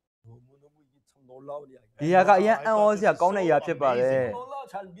너무너무 이게 참 놀라운 이야기야. 이야가 이안 안어지야 까오네 이야ဖြစ်ပါတယ် 놀라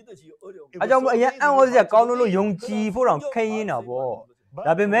잘 믿어지기 어려워. အဲကြောင့်မို့အရင်အံ့ဩစရာကောင်းလို့ယုံကြည်ဖို့တော့ခဲရင်တာပေါ့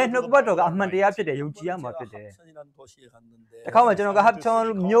ဒါပေမဲ့နှုတ်ကပတ်တော်ကအမှန်တရားဖြစ်တယ်ယုံကြည်ရမှာဖြစ်တယ် 합천이라는 도시에 갔는데 တစ်ခါမှကျွန်တော်ကဟပ်ချွန်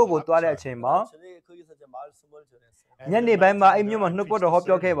မြို့ကိုသွားတဲ့အချိန်မှာ 저녁에 거기서 이제 말씀을 전했어요. ညနေပိုင်းမှာအဲ့မြို့မှာနှုတ်ကပတ်တော်ဟော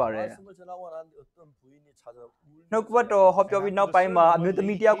ပြောခဲ့ပါတယ် 말씀을 전하고 나는데 어떤 부인이 찾아 နှုတ်ကပတ်တော်ဟောပြောပြီးနောက်ပိုင်းမှာအမျိုးသ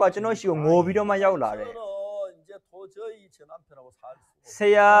မီးတစ်ယောက်ကကျွန်တော်ရှိကိုငိုပြီးတော့မှရောက်လာတယ် 저는 이제 도저히 제 남편하고 살 수. ဆ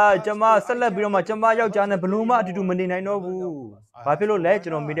ရာကျွန်မဆက်လက်ပြီးတော့မှကျွန်မယောက်ျားနဲ့ဘလို့မှအတူတူမနေနိုင်တော့ဘူးဘာဖြစ်လို့လဲကျွ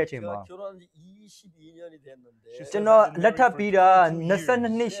န်တော်မေးတဲ့အချိန်မှာ 제가 결혼한 지 22년이 됐는데 ကျွန်တော်လက်ထပ်ပြီးတာ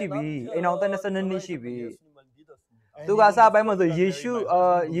22နှစ်ရှိပြီအိမ်အောင်သက်22နှစ်ရှိပြီ 예수님을 믿었습니다. သူကအစားပိုင်းမှာဆိုယေ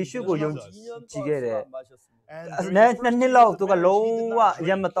ရှုကိုယုံကြည်ခဲ့တယ် 네,နှစ်လောက်သူကလုံးဝအရ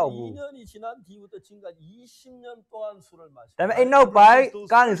က်မတော့ဘူး 2년이 지난 뒤부터 지금까지 20년 동안 술을 마셨어요. ဒါပေမဲ့အဲ့နောက်ပိုင်း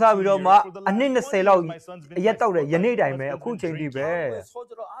ကားနေစားပြီးတော့မှအနှစ်20လောက်အရက်တော့တယ်ယနေ့တိုင်းပဲအခုချိန်ထိပဲ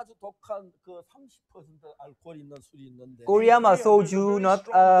소주로 아주 독한 그 30% 알코올 있는 술이 있는데 ကိုရီးယားမှာဆိုဂျူနော်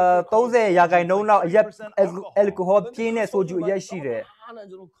30ရာခိုင်နှုန်းလောက်အရက်အယ်ကိုဟောပြင်းတဲ့ဆိုဂျူအရက်ရှိတယ် 하나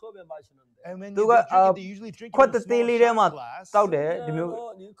주는 컵에 마시는데 သူကခွက်သေးလေးထဲမှာတောက်တယ်ဒီမျိုး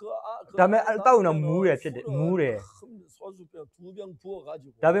ဒါပေမဲ့တောက်ရင်တော့မူးတယ်ဖြစ်တယ်မူးတယ် 소주병 2병 부어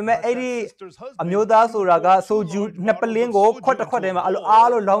가지고 ဒါပေမဲ့အဲ့ဒီအမျိုးသားဆိုတာကဆိုဂျူနှစ်ပလင်းကိုခွက်တစ်ခွက်ထဲမှာအား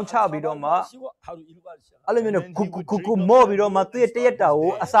လို့လောင်းချပြီးတော့မှ 하루 일과를 시작. အဲ့လိုမျိုးနဲ့ကူမော့ပြီးတော့မှသူ့ရဲ့တရက်တာ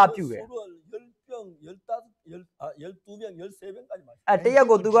ကိုအစာပြုတယ် 12병, 13병까지 마셔. အဲ့တရက်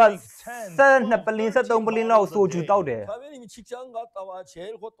ကိုသူက12ပလင်း13ပလင်းလောက်ဆိုဂျူတောက်တယ် 가면님이 직장 갔다 와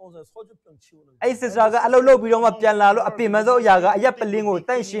제일 고통스러운 소주병 치우는 거. အဲ့စစ်စတာကအလုပ်လုပ်ပြီးတော့မှပြန်လာလို့အပင်မစိုးအရာကအရက်ပလင်းကိုတ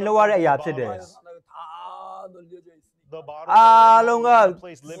န့်ရှင်းလောက်ရတဲ့အရာဖြစ်တယ် 다 널려져 있으니까. အားလုံးက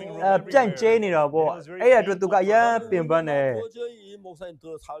ပြန့်ကျဲနေတာပေါ့အဲ့ရအတွက်သူကအရင်ပင်ပန်းတယ် 도저히 이 목사님 더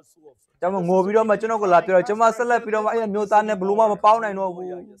살 수가 없어요. ကျွန်တော်ငိုပြီးတော့မှကျွန်တော်ကလာပြောတော့ကျွန်မဆက်လက်ပြီးတော့မှအဲ့မျိုးသားနဲ့ဘလို့မှမပေါင်းနိုင်တော့ဘူး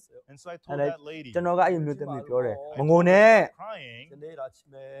이야기했어요.အဲ့ကျွန်တော်ကအဲ့မျိုးသမီးပြောတယ်မငိုနဲ့ 이제 내일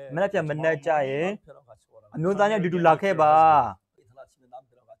아침에 မနေ့ပြန်မနေ့ကျရင် 남편하고 같이 오라고. အမျိုးသားနဲ့အတူတူလာခဲ့ပါ 이틀 아침에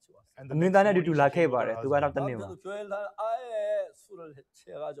남편하고 같이 왔어요. အမျိုးသားနဲ့အတူတူလာခဲ့ပါတယ်သူကတော့တနေ့မှာ 남편도 교회를 다 아예 술을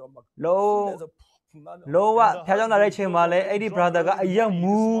취해가지고 막 လုံး 술에서 푹 나면 လုံးဝဖျားကြောင်းလာတဲ့အချိန်မှာလည်းအဲ့ဒီ brother ကအရက်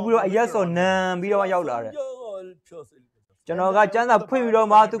မူပြီးတော့အရက်စော်နံပြီးတော့ရောက်လာတယ် 성경을 펴서 읽었어요. ကျွန်တော်ကကျမ်းစာဖွင့်ပြီးတော့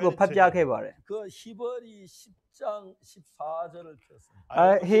မှသူ့ကိုဖတ်ပြခဲ့ပါတယ် 그 히브리 10장 14절을 폈어요.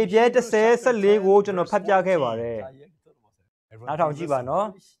 ဟေပြဲ30 14ကိုကျွန်တော်ဖတ်ပြခဲ့ပါတယ် 자, 얘기 들어보세요. နားထောင်ကြည့်ပါနော်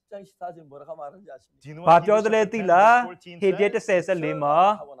 10장 14절 뭐라고 말하는지 아십니까? ဘာပြောသလဲသိလားဟေပြဲ30 14မှာ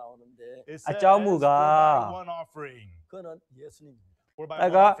하고 나오는데 အကြောင်းမူကား 그는 예수님입니다.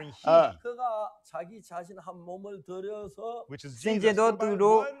 အဲ့က 그가 자기 자신 한 몸을 들여서 စင်ကြယ်သောသူ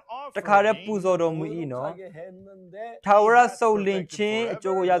တို့တခါတည်းပူဇော်တော်မူ၏နော် 거룩하게 했는데 ထာဝရဆုတ်လင်ခြင်းအ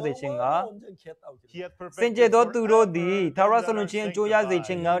ကျိုးကိုရစေခြင်းက 온전케 했다고 그랬어요. စင်ကြယ်သောသူတို့သည်ထာဝရဆုတ်လင်ခြင်းအကျိုးရစေခြ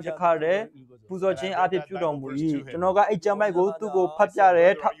င်းကတခါတည်းပူဇော်ခြင်းအဖြစ်ပြုတော်မူ၏ကျွန်တော်ကအဲ့ကျမ်းပိုက်ကိုသူ့ကိုဖတ်ပြတ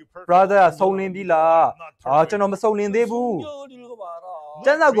ယ် brother ဆုတ်လင်ပြီလားကျွန်တော်မဆုတ်လင်သေးဘူး 성경을 읽어봐라. ကျ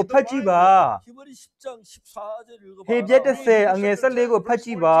မ်းစာကိုဖတ်ကြည့်ပါ 히브리 10장 14절 읽어봐라. ဟေပြဲ30အငယ်14ကိုဖတ်ကြ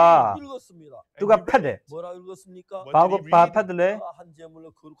ည့်ပါ 읽었습니다. သူကဖတ်တယ် 뭐라 읽었습니까? ဘာဖတ်တယ်လဲ 한 제물로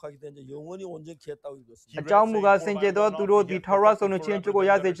거룩하게 된 자 영원히 온전케 했다고 읽었습니다. အကြောင်းမူကားစင်ကြယ်သောသူတို့သည်ထာဝရဆုတ်လင်ခြင်းအကျိုးကို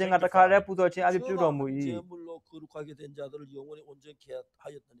ရစေခြင်းကတခါတည်းပူဇော်ခြင်းအဖြစ်ပြုတော်မူ၏ 제물로 거룩하게 된 자들을 영원히 온전케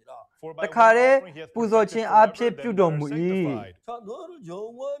하였느니라. တခါတည်းပူဇော်ခြင်းအဖြစ်ပြုတော်မူ၏ 자, 너를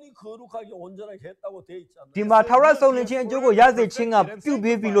영원히 거룩하게 온전하게 했다고 돼 있잖아요. ဒီမှာထာဝရဆုတ်လင်ခြင်းအကျိုးကိုရစေခြင်းကပြု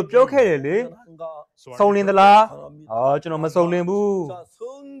ပေးပြီလို့ပြောခဲ့တယ်လေ 온전한가? စုံလင်သလား 바랍니다. ကျွန်တော်မစုံလင်ဘူး 자,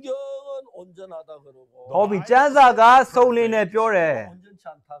 성경은 온전 ဟောပြီကျမ်းစာကစုံလင်နဲ့ပြောတယ် 온전치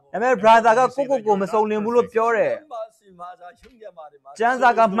않다고. ဒါပေမဲ့ brother ကကိုမစုံလင်ဘူးလို့ပြောတယ် 말씀이 맞아. 형제 말이 맞아. ကျမ်းစာ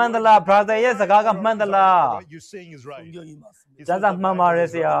ကမှန်သလား brother ရဲ့စကားကမှန်သလား What you're saying is right. 성경이 맞습니다. ကျမ်းစာမှန်ပါတယ်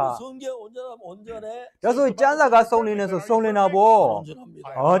ဆရာ 성경 온전하면 온전해. ဒါဆိုကျမ်းစာကစုံလင်နေဆိုစုံလင်တာပေါ့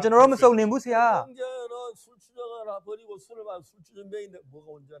온전합니다. ကျွန်တော်တို့မစုံလင်ဘူးဆရာ 형제는 술 추정을 버리고 술을 마시고 술 추정배인데 뭐가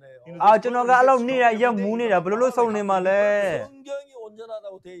온전해요? ကျွန်တော်ကအဲ့လောက်နေ့ရက်မူးနေတာဘယ်လိုလုပ်စုံလင်မှာလဲ 성경이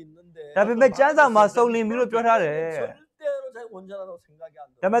온전하다고 돼 있는데 ဒါပေမဲ့ကျမ်းစာမှာစုံလင်ပြီလို့ပြောထားတယ် 절대로 잘 온전하다고 생각이 안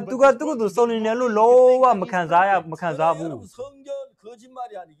ဒါ 들어요. ပေမဲ့သူကသူ့ကိုယ်သူစုံလင်တယ်လို့လုံးဝမခံစားဘူး 여러분 성경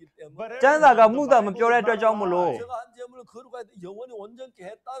거짓말이 아니기 때문에 ကျမ်းစာကမှုသာမပြောတဲ့အတွက်ကြောင့်မလို့ 제가 한 재물을 거룩하게 영원히 온전케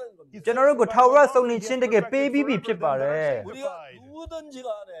했다는 겁니다. ကျွန်တော်တို့ကိုထာဝရစုံလင်ခြင်းတကယ်ပေးပြီးပြီဖြစ်ပါတယ် 우리가 누구든지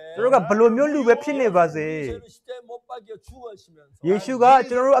간에 ကျွန်တော်ကဘယ်လိုမျိုးလူပဲဖြစ်နေပါစေ 죄를 십자가에 못 박혀 죽으시면서 ယေရှုက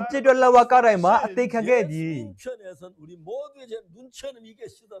ကျွန်တော်တို့အပြစ်တွေလက်ဝါးကတိုင်းမှာအသေးခံခဲ့ပြီ 예수님편에선 우리 모두의 죄 눈처럼 이게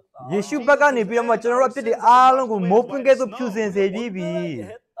씻었다. ယေရှုဘက်ကနေပြီးတော့မှကျွန်တော်တို့အပြစ်တွေအားလုံးကိုမိုးပွင့်ကဲ့သို့ဖြူစင်စေပြီးပြီ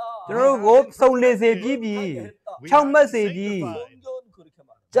ကျွန်တော်တို့ကိုစုံလင်စေပြီးပြီချောက်မက်စေပြီး 성경은 그렇게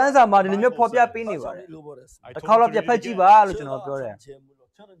말합니다. ကျမ်းစာမှာဒီလိုမျိုးဖော်ပြပေးနေပါတယ် 읽어버렸습니다. တစ်ခါတော့ပြတ်ဖက်ကြည့်ပါလို့ကျွန်တော်ပြောတယ် 제물로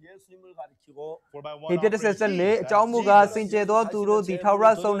저는 예수님을 가리키고 For by one ဟေပြတ်တဲ့ဆက်လေအကြောင်းမူကားစင်ကြယ်သောသူတို့သည်ထာဝရ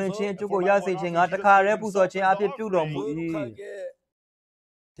စုံလင်ခြင်းအကျိုးကိုရစေခြင်းကတခါတည်းပူဇော်ခြင်းအဖြစ်ပြုတော်မူ၏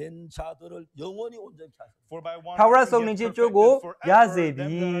된 자들을 영원히 온전케 하소서. For by one ထာဝရ offering စုံလင် yet ခြင်းအကျိုး perfected ကို forever ရစေ them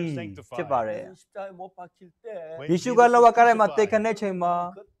ပြီ that are ဖြစ် sanctified. ပါတယ် 십자가에 못 박힐 때 ယေရှုကလက်ဝါးကတိုင်းမှာတေခံတဲ့ချိန်မှာ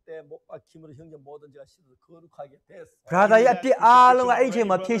그때 못 박힘으로 형제 모든 죄가 씻어서 거룩하게 됐어. ဘရာသာရဲ့အပြစ်အားလုံးကအဲ့ဒီချိန်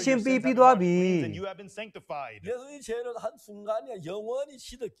မှာဖြေရှင်းပြီးသွားပြီ And you have been sanctified. 예수의 죄는 한 순간이야 영원히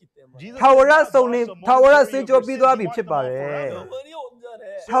씻었기 때문에 Jesus ထာဝရစုံလင်ထာဝရစေကြောပြီးသွားပြီဖြစ်ပါတယ် 영원히 온전해.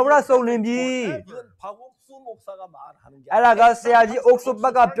 ထာဝရစုံလင်ပြီ 이건 박옥수 목사가 말하는 게 အဲ့ဒါကဆရာကြီးအုပ်စုဘ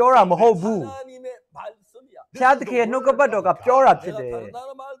က်ကပြောတာမဟုတ်ဘူး 하나님의 말씀이야. ဖျားသခင်နှုတ်ကပတ်တော်ကပြောတာဖြစ် 내가 တယ် 다른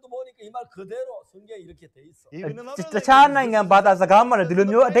나라 말도 보니까 이 말 그대로 성경에 이렇게 돼 있어. Even in other တခြားနိုင်ငံဘာသာစကားမှာလည်းဒီလို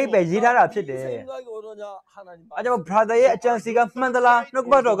မျိုးအတိတ်ပဲရေးထားတာဖြစ်တယ် 생각이 오르냐 하나님 အဲကြောင့် brother ရဲ့အကြံစီကမှန်သလားနှုတ်က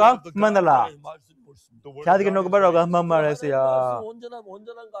ပတ်တော်ကမှန်သလား 말씀이 옳습니다. the word ဖျားသခင်နှုတ်ကပတ်တော်ကမှန်ပါတယ်ဆရာ 말씀 온전하면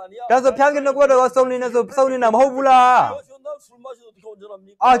온전한 거 아니야? ဒါဆိုဖျားသခင်နှုတ်ကပတ်တော်ကစုံလင်နေဆိုစုံလင်တာမဟုတ်ဘူးလား 나술 마시면 어떻게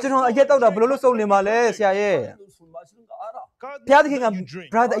온전합니까? အာကျွန်တော်အရက်တောက်တာဘယ်လိုလုပ်စုံလင်ပါလဲဆရာရဲ့ 술 마시는 거 알아. God ဖျားသ knows ခင်က that you drink.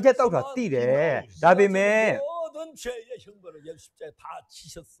 brother အရက်တောက်တာသိတယ်ဒါပေမဲ့ 모든 죄의 형벌을 십자가에 다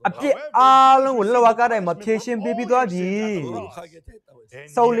치셨어. အပြစ်အားလုံးကိုလက်ဝါးကတိုင်းမှာဖြေရှင်းပေးပြီးသွားပြီ 거룩하게 됐다고 했어. And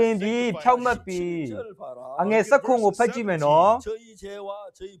စုံ he လင် has ပြီး sanctified ဖြောက်မတ်ပြီး 7절 봐라. အငယ်၁၇ကိုဖတ်ကြည့်မယ်နော် 저희 죄와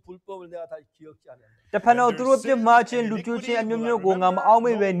저희 불법을 내가 다시 기억지 않는다. တဖန်တော့သူတို့ပြစ်မှားခြင်းလူကျူးခြင်းအမျိုးမျိုးကိုငါမအောင်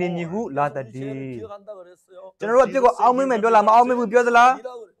မေ့ပဲနေမည်ဟုလာတတ် 우리 သည် 죄를 기억한다 그랬어요. ကျွန်တော်တို့အပြစ်ကိုအောင်မေ့မယ်ပြောလားမအောင်မေ့ဘူးပြောသလား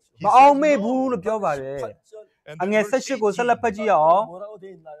아니라고 그랬죠. မအောင်မေ့ဘူးလို့ပြောပါတယ် 18절 And အ then ငယ် verse 18ကိုဆက်လက်ဖတ်ကြည့်ရအောင် 뭐라고 돼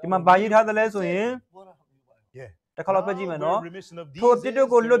있나요? ဒီမှာဗာရေးထားတယ်လဲဆိုရင် 뭐라 합니까? Yeah. တစ်ခါတော့ဖတ်ကြည့်မယ်နော် Now, where remission of ထို these အပြစ်တို့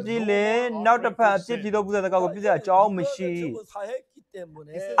ကို is, လွတ် there ပြီး is လင် no နောက်တစ်ဖက် more အပြစ် for ပြည် sin. တော်ပူဇော်တကားကိုပြည့်စရာအကြောင်းမရှိ 이거를 사했기 때문에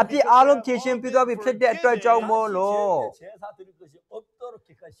အပြစ်အားလုံးဖြေရှင်းပြီးသွားပြီဖြစ်တဲ့အတွက်ကြောင့်မို့လို့ 제사 드릴 것이 없도록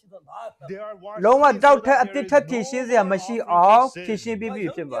기까지 씻어 놨다. They are washed လုံးဝ clean တောက် so ထက် that အပြစ် there ထက် is ဖြေရှင်းစ no ရာ more မရှိ offering အောင် for ဖြေ sin. ရှင်းပြီးပြီ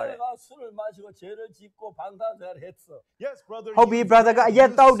ဖြစ်ပါတယ် 형제가 술을 마시고 죄를 짓고 방탕을 했어. Yes, brother. ဟုတ်ပြီ you brother ကအရက်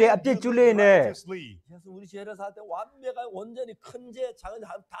တောက်တယ်အပြစ်ကျူးလေးနဲ့ righteously. 그래서 우리 죄를 살 때 완벽한 온전히 큰 죄, 작은 죄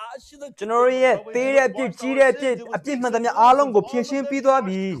다 씻어. ကျွန်တော်တို့ရဲ့သေးတဲ့အပြစ်ကြီးတဲ့အပြစ်အပြစ်မှန်သမျှအားလုံးကိုဖြေရှင်းပြီးသွား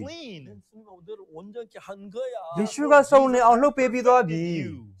ပြီ Clean. 너를 온전히 한 거야. ယေရှုကစုံလင်အောင်လှုပ်ပေးပြီးသွားပြီ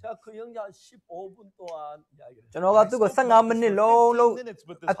자, 그 형제 한 15분 동안 이야기를. ကျွန်တော်ကသူ့ကို15မိနစ်လုံးလုံး Minutes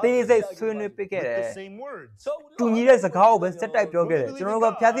with အ this သေးစိတ်ဆွေးနွေးပေးခဲ့တယ် the same words. 자, 우리가 တူညီတဲ့စကားကိုပဲစက်တိုက်ပြောခဲ့တယ်ကျွန်တော်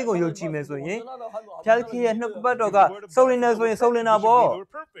တို့ကဖျားသခင်ကိုယုံကြည်မယ်ဆိုရင်ဖျားသခင်ရဲ့နှုတ်ကပတ်တော်ကစုံလင်နေဆိုရင်စုံလင်တာပေါ့ They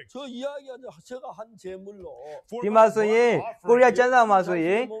were perfect. 저 이야기가 제가 한 제물로 ဒီမှာဆိုရင်ကိုရီးယားကျမ်းစာမှာဆိုရ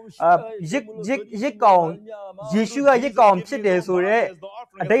င်ရစ်ကောင်ယေရှုကရစ်ကောင်ဖြစ်တယ်ဆိုတော့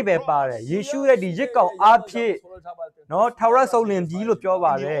အတိတ်ပဲပါတယ်ယေရှုရဲ့ဒီရစ်ကောင်အားဖြင့်နော်ထာဝရစုံလင်ကြီးလို့ပြော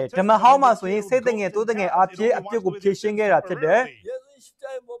ပါတယ်ဓမ္မဟောင်းမှာဆိုရင်စိတ်တငယ်တိုးတငယ်အားဖြင့်အပြစ်ကိုဖြေရှင်းခဲ့တာဖြစ်တယ် 예수님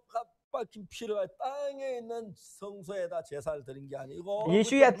십자가에 못 박힌 피를 땅에 있는 성소에다 제사를 드린 게 아니고 ယေ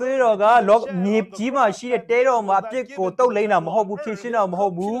ရှုရဲ့အသွေးတော်ကလောမြေကြီးမှာရှိတဲ့တဲတော်မှာအပြစ်ကိုတုတ်လိမ့်တာမဟုတ်ဘူးဖြေရှင်းတာမဟု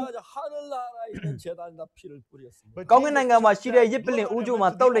တ်ဘူး 피가 하늘 나라에 있는 제단에다 피를 뿌렸습니다. ကောင်းကင်နိုင်ငံမှာရှိတဲ့ရစ်ပလင်ဦးကျိုးမှာ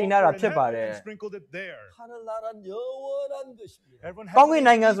တုတ်လိမ့်တာဖြစ်ပါတယ် Sprinkled it there. 하늘 나라는 영원한 것입니다. Everyone ကောင်းကင်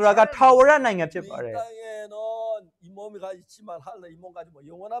နိုင်ငံဆိုတာကထာဝရနိုင်ငံဖြစ်ပါတ 이 ယ် 땅에는 이 몸이 있지만 하늘 이 몸 가지고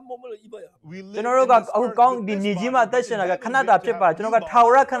영원한 몸을 입어야 합니다. we ကျွန် live တော် in တို့က this အခု earth ကောင်း with ဒီ this နေကြီး body, မှာ but တက်ရှင်တာက in ခ heaven ဏ we တာ live ဖြစ်ပါတယ်ကျွန်တော်ကထာဝ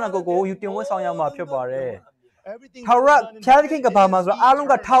ရခန္ဓာကိုယ်ကိုယူတင်ဝတ်ဆောင်ရမှာဖြစ်ပါတယ် Everything ထာဝရ that is done in ဖျားသခင်က heaven ဘာ is မှဆိုအားလုံး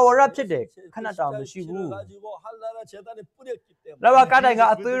က eternal. ထာဝရဖြစ်တယ်ခဏတာမရှိဘူး 가지고 하늘나라 제단에 뿌렸기 때문에 လဘကတိုင်က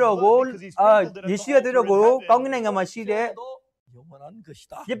အသွေးတော်ကိုယေရှုရဲ့အသွေးတော်ကိုကောင်းကင်နိုင်ငံမှာရှိတဲ့ 영원한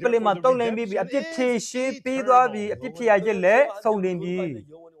것이다. ရစ်ပလင်မှာတုတ်လိမ့်ပြီးအပြစ်ဖြေရှင်းပြီးသွားပြီးအပြစ်ဖြေရချက်လည်းစုံလင်ပြီး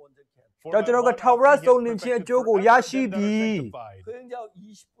영원히 온전케 저 저러고 타오라 쏘는 치 저거 야시비 굉장히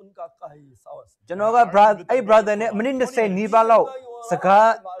 20분 가까이 싸웠습니다. 저러가 브라더네 미니트 세 니발로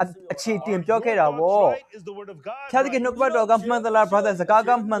스가 아치 팀 뼈케라고 캬디게 녹바도 감만달라 브라더 스가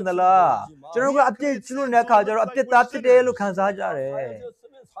감만달라 저러가 앞뒤 줄을 가져로 앞뒤 답대로 간사하자래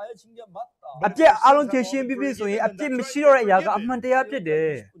앞뒤 알론 대신 비비 소이 앞뒤 미시로의 야가 앞만대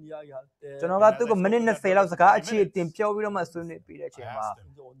앞뒤대 저러가 또 미니트 세라고 스가 아치 팀 뼈비로만 쏘네 비래 제마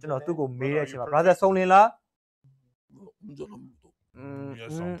저러 또 메래 제마 브라더 송린라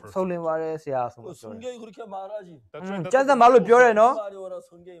성린 말해서야 성경이 그렇게 말하지. 짠상 말로 뼈래 너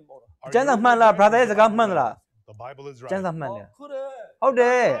짠상 만라 브라더에서 감만라 짠상 만라 그래.ဟုတ်တ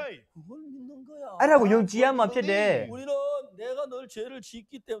ယ် 그걸 믿는 거야.အဲ့ဒါကိုယုံကြည်ရမှာဖြစ်တယ် 우리는 내가 널 죄를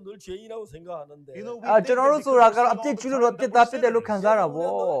짓기 때문에 널 죄인이라고 생각하는데. ကျွန်တော်တို့ဆိုတာကတော့အပြစ်ကျူးလို့အပြစ်သားဖြစ်တယ်လို့ခံစားတာဗော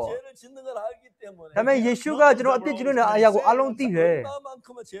죄를 짓는 걸 알기 때문에. ဒါပေမဲ့ယေရှုကကျွန်တော်အပြစ်ကျူးလို့တဲ့အရာကိုအလုံးသိတယ်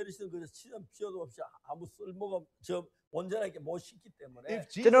얼마만큼은 죄를 짓는 거죠. 치는 필요도 없이 아무 쓸모가 저 온전하게 못 씻기 때문에.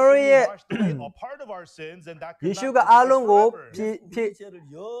ယေရှုကအလုံးကိုဖြစ် 죄를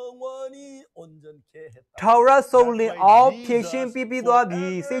영원히 온전케 했다. ထာဝရဆုံးလင်အောင်ဖြည့်ရှင်းပြီးသွားပြီ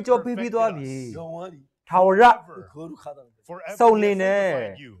စေကြောပြီးသွားပြီ 영원히 ထာဝရ 거룩하다는 거죠. ဆုံးလင်နဲ့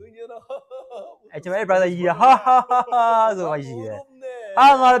အဲ့ကျွန်တော်အဲ့ brother ကြီးဟာဆိုပါကြီးတယ်ဟာ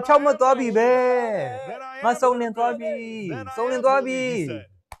ငါဖြောက်မသွားပြီပဲငါဆုံးလင်သွားပြီဆုံးလင်သွားပြီ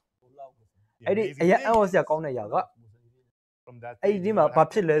အဲ့ဒီအရင်အော်စရာကောင်းတဲ့အရာကအဲ့ဒီမှာဘာ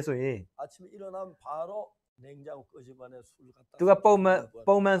ဖြစ်လဲဆိုရင် 아침에 일어나면 바로 냉장고 끄집어내 술 갖다. သူကပုံ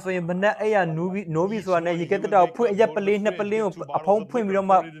မှန်ဆိုရင်မနက်အဲ့ရနိုးပြီးဆိုတာနဲ့ရေကက်တောက်ဖွင့်အရက်ပလင်းနှစ်ပလင်းကိုအဖုံးဖွင့်ပြီးတော့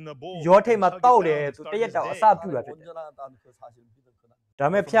မှရောထိတ်မှာတောက်တယ်သူတရက်တောက်အစပြုတာဖြစ်တယ် 온전하다는 그 사실을 믿은 그날. ဒါ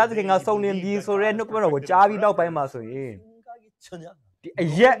ပေမဲ့ဖျားသခင်ကစုံလင်ပြီးဆိုရဲနှုတ်ကပတ်တော်ကိုကြားပြီးနောက်ပိုင်းမှာဆိုရင် 생각이 전혀 안 나. ဒီအ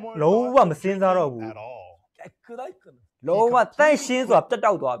ရက်လုံးဝမစင်းစားတော့ဘူး 깨끗하게 끊어. လုံးဝတန့်ရှင်းစွာပြတ်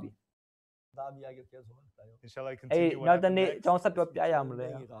တောက်သွားပြီ 다음 이야기를 계속 할까요? အဲ့နောက်တနေ့အကြောင်းဆက်ပြောပြရမလဲ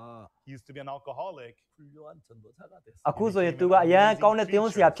가 He used to be an alcoholic. 훌륭한 전도사가 됐어. အခုဆိုရင်သူကအရန်ကောင်းတဲ့သ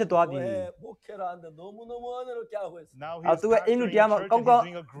င်းဆရာဖြစ်သွားပြီ 목회를 하는데 너무너무 은혜롭게 하고 있어. Now အဲ he's သူကအင်းလူတရားမှာကောင်းကောင်း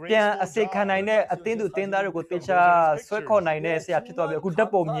ပြန်အစေခံနိုင်တဲ့အသင်းသူအသင်းသားတွေကိုတေချာဆွဲခေါ်နိုင်တဲ့ဆရာဖြစ်သွားပြီအခုဓာတ်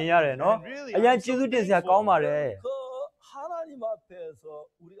ပုံမြင်ရတယ်နော်အရန်ကျေးဇူးတင်စရာကောင်းပါတယ် 그 하나님 앞에서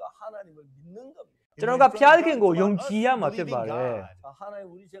우리가 하나님을 믿는 겁니다. ကျွန်တော်ကဖျားသခင်ကိုယုံကြည်ရမှာဖြစ်ပါတယ် 자, 하나님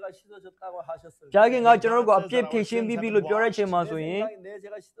우리 죄가 씻어졌다고 하셨을 ဖျားသခင်ကကျွန်တော်တို့ကိုအပြစ်ဖြေရှင်းပြီးပြီလို့ပြောတဲ့အချိန်မှာဆိုရင် 내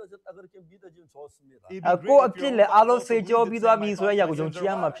죄가 씻어졌다 그렇게 믿어지면 좋습니다. ကိုအပြစ်လည်းအားလုံးစေကြောပြီးသွားပြီဆိုတဲ့အရာကိုယုံကြည်ရ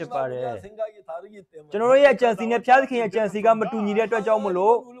မှာဖြစ်ပါတယ် 생각이 다르기 때문에 ကျွန်တော်တို့ရဲ့အကြံစီနဲ့ဖျားသခင်ရဲ့အကြံစီကမတူညီတဲ့အတွက်ကြောင့်မ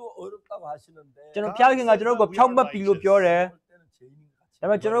လို့ 어렵다고 하시는데 ကျွန်တော်ဖျားသခင်ကကျွန်တော်တို့ကိုဖြောင့်မတ်ပြီလို့ပြောတယ် ဒါပေ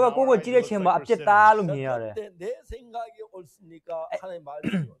မဲ့ကျွန်တော်ကကိုယ့်ကိုကြည့်တဲ့အချိန်မှာအပြစ်သားလို့မြင်ရတယ် 내 생각이 옳습니까? 하나님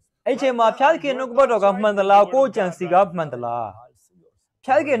말씀이 အဲ့ချိန်မှာဖျားသခင်နှုတ်ကပတ်တော်ကမှန်သလားကိုယ့်အကြံစီကမှန်သလား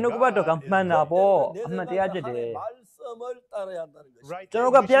ဖျားသခင်နှုတ်ကပတ်တော်ကမှန်တာပေါ့အမှန်တရားဖြစ်တယ် 말씀을 따라야 한다는 것이. ကျွန်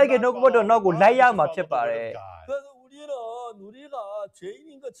တော်ကဖျားသခင်နှုတ်ကပတ်တော်နောက်ကိုလိုက်ရမှာဖြစ်ပါတယ် 그래서 우리가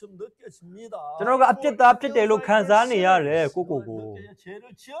죄인인 것처럼 느껴집니다. ကျွန်တော်ကအပြစ်သားဖြစ်တယ်လို့ခံစားနေရတယ်ကိုကိုကို 죄를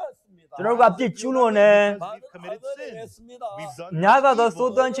지었습니다. ကျွန်တော်ကအပြစ်ကျူးလွန်တယ် 많은 악을 했습니다. များကတော့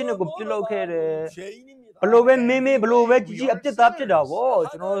သိုးသွင်းခြင်းတွေကိုပြုလုပ်ခဲ့တယ် 죄인입니다. ဘလို့ပဲမင်းဘလို့ပဲကြီးအပြစ်သားဖြစ်တာပေါ့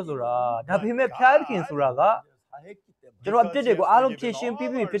ကျွန်တော်ဆိုတာဒါပေမဲ့ဖျားသခင်ဆိုတာက 사했기 때문에. ကျွန်တော်အပြစ်တွေကိုအားလုံးဖြေရှင်း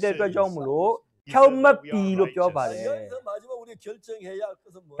ပြီးပြီဖြစ်တဲ့အတွက်ကြောင့်မလို့ဖြောင့်မတ်ပြီလို့ပြောပါတယ် 여기서 마지막 우리 결정해야 할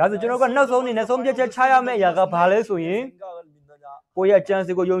것은 뭐냐? ဒါဆိုကျွန်တော်ကနောက်ဆုံးအနေနဲ့ဆုံးဖြတ်ချက်ချရမယ့်အရာကဘာလဲဆိုရင် 생각을 믿느냐? ကိုယ့်ရဲ့အကြံ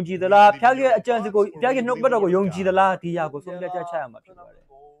စီကိုယုံကြည်သလားဖျားရဲ့အကြံစီကိုဖျားရဲ့နှုတ်ပတ်တော်ကိုယုံကြည်သလားဒီအရာကိုဆုံးဖြတ်ချက်ချရမှာဖြစ်ပါတယ်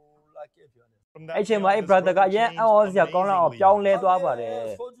놀랍게 변했어요. အဲ့ချိန်မှာအဲ့ brother ကအရင်အော်စရာကောင်းလောက်အောင်ပြောင်းလဲသွားပါတယ်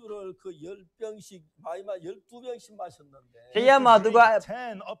소주를 그 10병씩 마지막 12병씩 마셨는데 တရက်မှာသူက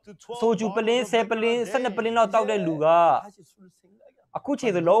 10 up to 12 ဆိုဂျူပလင်း10ပလင်း12ပလင်းလောက်တောက်တဲ့လူက 다시 술 생각이 안 အခုချိ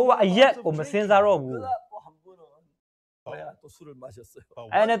န်ဆိုလုံးဝအရက်ကိုမစင်စားတော့ဘူး 그러다 또 한 번은 뭐야 또 술을 마셨어요.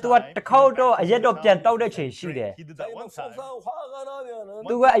 အဲ့နဲ့သူကတစ်ခေါက်တော့အရက်တော့ပြန်တောက်တဲ့ချိန်ရှိတယ် He did 자기 that 막 one time. 속상 화가 나면은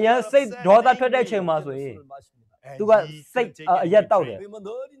သူကအရင်စိတ်ဒေါသထွက်တဲ့ချိန်မှာဆိုရင် 술을 마십니다. And 누가 he 색, couldn't take it, he 예, 떠오래. drank. 그게 뭐늘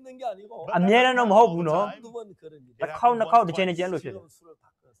있는 게 아니고 အမြဲတမ်းတော့မဟုတ်ဘူးနော် 한두 번 그럽니다. တစ်ခေါက်နှစ်ခေါက်တစ်ချိန်တစ်ချိန်လို့ဖြစ်တယ် 지금 술을 다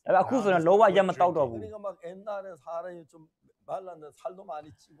끊었어요. ဒါပေမဲ့အခုဆိုရင်လုံးဝအရက်မတောက်တော့ဘူး 그러니까 막 옛날에 사람이 좀 말랐는데 살도 많이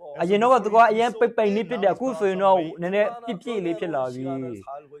찌고 အရင်တော့ကသူကအရင်ပိတ်ပိတ်လေးဖြစ်တယ်အခုဆိုရင်တော့နည်းနည်းပြည့်ပြည့်လေးဖြစ်လာပြီ 시간을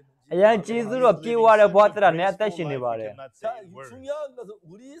살고 있는지 အရင်ကျေးဇူးတော်ပြေဝတဲ့ဘဝတရနဲ့အသက်ရှင်နေပါတယ် Cannot 자, say 이 a word. 중요한 것은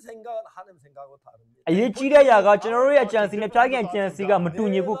우리 생각은 하나님 생각하고 다릅니다. အရေးကြီးတဲ့အရာကကျွန်တော်တို့ရဲ့အကြံစီနဲ့ဖျားခင်အကြံစီကမတူ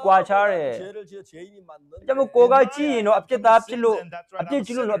ညီဘူးကွာခြားတယ် 죄를 지어 죄인이 맞는데 ကျွန်တော်ကိုကကြည့်ရင်တော့အပြစ်သားဖြစ်လို့အပြစ်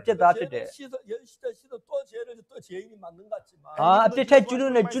ကျူးလို့အပြစ်သားဖြစ်တယ် 열시도 또 죄를 또 죄인이 맞는 것 같지만 ဟာအပြစ်ထက်ကျူး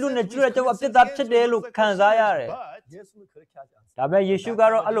လို့နဲ့ကျူးလို့နဲ့ကျူးလို့ကျွန်တော်အပြစ်သားဖြစ်တယ်လို့ခံစားရတယ် But 예수는 그렇게 하지 않습니다. ဒါပေမဲ့ယေရှုက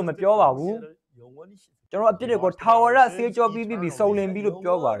တော့အဲ့လိုမပြောပါဘူး 죄를 영원히 씻어. ကျွန်တော်အပြစ်တွေကိုထာဝရဆေးကြောပြီးပြီးစုံလင်ပြီးလို့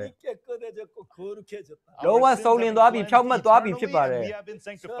ပြောပါတယ် 깨끗 정결해졌고 거룩해졌다. Lỗ qua sâu liền toa bị phao mà toa bị phết bà and đấy. we have been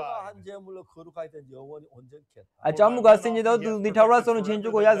죄가 sanctified. 한 제물로 거룩하게 된 영원히 온전케. À trong một cái sinh nhật đó từ đi thao ra sâu trên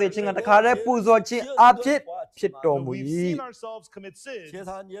chỗ của gia đình ngài ta khai ra pu do chi áp chết phết đồ But we've mùi. seen ourselves commit sins.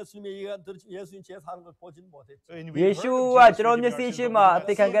 제사한 예수님의 얘기가 들었지 예수님 제사하는 걸 보진 못했죠. And we heard Giêsu of à Jesus cho nó forgiving như our xin sins, chi but we mà did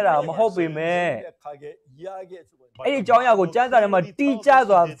thì not khai see cái him nào forgiving mà our hậu bị sins. mẹ. 명백하게 이야기해주고 있는. But Ấy the cho nhà của Bible cha ra mà clearly ti tells cha us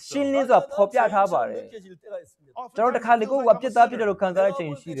rồi he did so. xin liên rồi phò bia tha bà đấy. 느껴질 때가 있습니다. Cho nó khai lý của áp chết ta biết được khán giả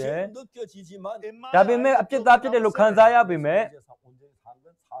chính sĩ đấy. 느껴지지만 In my Đã bị mẹ eyes, áp it chết feels ta like biết I'm a được khán sinner. giả bị mẹ.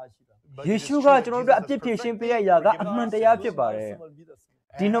 But it is Giêsu true ga that cho nó Jesus áp has chết phía xin perfected phía and ya ga forgiven amman our ta ya sins. phết bà đấy.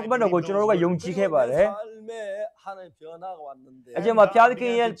 Đi And nó I bắt đầu của believe cho nó those ga dùng words. chi khai bà đấy. 삶에 하나님 변화가 왔는데 Ấy mà phía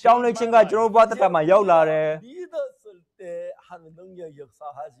cái trong nơi trên ga cho nó bắt ta mà yêu là đấy. 믿었을 때 하는 능력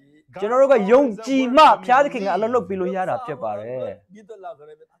역사하지. Cho nó ga dùng chi mà phía cái ngã lâu bị lôi ya là phết bà đấy. 믿으려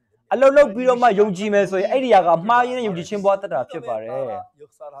그러면 안 됩니다. lâu bị mà dùng chi mà rồi ấy đi ya ga mà như dùng chi trên bắt ta phết bà đấy.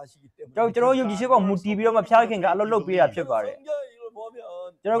 역사를 하시기 때문에 Cho nó dùng chi xem một tí mà phía cái ngã lâu bị là phết bà đấy. 성경을 보면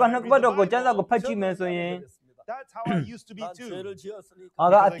Cho nó ga nó bắt đầu của cha ra của phát chi mà rồi. That's how I used to be 난 too. 죄를 지었으니까 à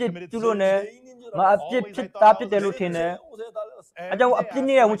ga áp chết chú luôn nè mà áp chết chết ta chết để lúc thế nè à cháu áp chết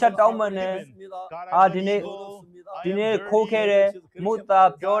này cũng chắc đâu mà nè à thì nè khô khe đấy mua ta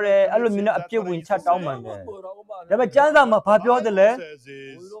ပြောđấy à lúc mình áp chết cũng chắc đâu mà nè để mà chán ra mà pháပြောđược lẽ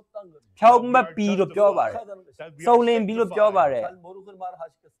theo cũng mà bị đượcပြောbà đấy sâu lên bị đượcပြောbà đấy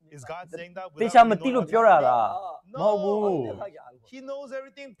Is God saying that thì without sao mà me tí knowing được theပြောanswer? ra là No, mau He knows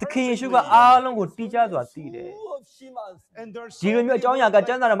everything thì khi perfectly. Giêsu à long của tí cha rồi tí đấy And there's so chỉ là many trong nhà words cả like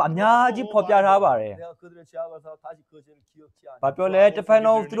chán that ra mà in the nhà chỉ whole phá ra Bible. bà đấy 내가 그들의 죄악을 사서 다시 그 죄를 기억지 않아. bàပြောlẽ cho phải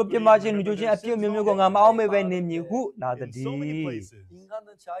nó tụi biết mà trên chúng áp chết miếng miếng của ngài máu mới về niệm nhiều hú là In so many đi places. 인간은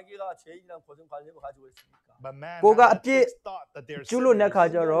자기가 죄인이란 고정관념을 가지고 있으니까. But man Cô has ga that áp chết fixed thought that they're chú luôn nè sinners, khá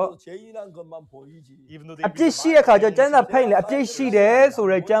cho đó 성경에도 죄인이란 것만 보이지. even though they áp read chết the xí Bible, khá cho they chân only là see phải là áp chết xí đấy rồi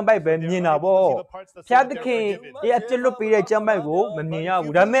rồi chân bay về they're nhìn only nào able to see bộ the parts that say theo that tức they're khi forgiven. đi áp chết lúc bị đấy chân bay của mình nhìn nhau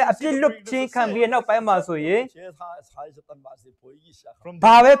đã mấy áp chết lúc chi khăn bia nó phải mà rồi ấy 죄 사하셨단 말씀이 보이기 시작합니다. From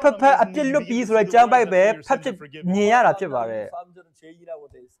bà then với on, phép áp chết amazingly, lúc you bị begin to rồi see the chân words bay that về say your phép sins chết are forgiven. nhìn ra là chết bà đấy 3절은 죄인이라고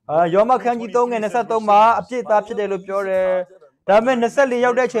돼 있습니다. à do mà khăn gì tôi nghe nó sao tôi mà áp chết áp chết để lúc cho đấy đã mấy nó sẽ lý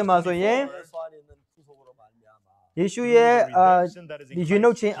do đấy chơi mà rồi ấy 예수 안에 있는 구속으로 말미암아. Yeshu의 이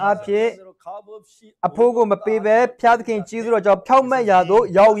유노친 앞에 앞으로 몇 배에 피하드킨 지도로 저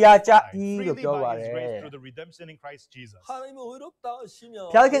평면야도 여야자 이로 표발해. 하나님은 의롭다 하시면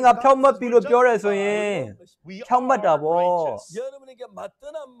피하드킨 앞 평면 비로 표래서인 평면다고. 여러분에게 맞든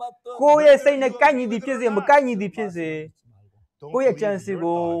안 맞든 꼬의 세인의 깐이 뒤피세 뭐 깐이 뒤피세. 꼬의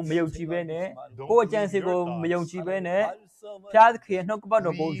짠시고 매용집에네. 꼬의 짠시고 매용집에네. 피하드킨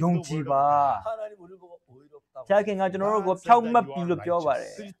hnok바도고 용지바. 하나님 우리를 보고 의롭다고 피하드킨 가져놓고 평면 비로 표발해.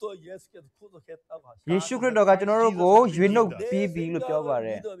 그리스도 예수께서 구속했다고 하시고 예수 그리스도가 저노고 유노 비비로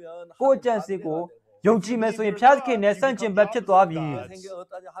표발해. 꼬의 짠시고 용지면서 피하드킨 내 선진 밟체 도와비.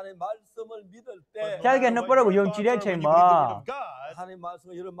 하나님 말씀을 믿을 때 피하드킨 hnok바도고 용지래 체마. 하나님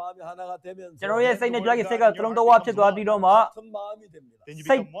말씀과 여러분 마음이 하나가 되면서 저노의 세인의 조약이 세가 들ong도 와피에 도와비로 마. 같은 마음이 됩니다.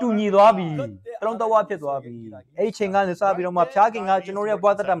စိတ်တူညီသွားပြီတလုံးတဝဖြစ်သွားပြီအဲ့ဒီချိန်ကနေစပြီးတော့မှဖျားခင်ကကျွန်တော်ရဲ့ဘ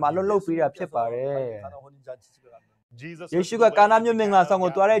ဝတတမှာလှုပ်လှုပ်ပြီးတာဖြစ်ပါတယ်ယေရှုကကာနာမြို့မင်္ဂလာဆောင်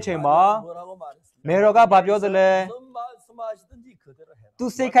ကိုတွားတဲ့အချိန်မှာမေရောကဘာပြောသလဲသူ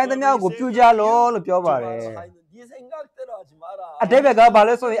စိတ်ခိုင်းသမျှကိုပြုကြလို့ပြောပါတယ်အတိတ်ကဘာ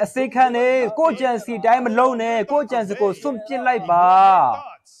လဲဆိုရင်အစိတ်ခံနေကိုယ့်ကြံစီတိုင်းမလုံးနဲ့ကိုယ့်ကြံစီကိုစွန့်ပစ်လိုက်ပါ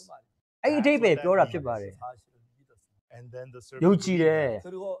အဲ့ဒီအတိတ်ပဲပြောတာဖြစ်ပါတယ်ယုံကြည်တယ်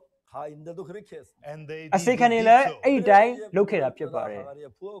그리고 가인들도 그렇게 했습니다.အစိတ်ခံနေလဲအဲ့ဒီတိုင်းလုပ်ခဲ့တာဖြစ်ပါတယ်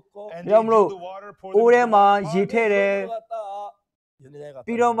ပြောမလို့အိုးထဲမှာရေထည့်တယ်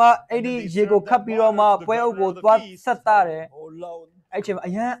ပြီးတော့မှအဲ့ဒီရေကိုခတ်ပြီးတော့မှပွဲအုပ်ကိုသွားဆက်တာတယ် 올라온 အဲ့ချိန်မှာ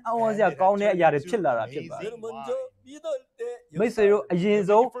အရန်အောင်းစရာကောင်းတဲ့အရာတွေဖြစ်လာတာဖြစ်ပါတယ် 여러분 먼저 믿을 때 မိတ်ဆွေတို့အရင်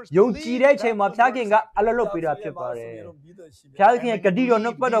ဆုံးယုံကြည်တဲ့အချိန်မှာဖျားခင်ကအလုပ်လုပ်ပေးတာဖြစ်ပါတယ် ဖျားခင်ရဲ့ဂတိတော်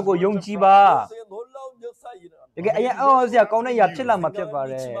နှုတ်ပတ်တော်ကိုယုံကြည်ပါ 놀라운 역사 일어납니다. တကယ်အရင်အောင်းစရာကောင်းတဲ့အရာဖြစ်လာမှာဖြစ်ပါ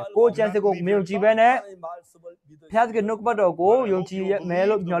တယ်ကိုယ်ကျန်စစ်ကိုမယုံကြည်ဘဲနဲ့ 하나님 말씀을 믿으시고 ဖျားခင်နှုတ်ပတ်တော်ကိုယုံကြည်မယ်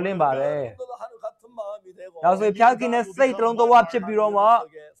လို့မျှော်လင့်ပါတယ် 여러분들도 하늘 같은 마음이 되고 ဒါဆိုရင်ဖျားခင်နဲ့စိတ်တစ်လုံးတစ်ဝဖြစ်ပြီးတော့မှ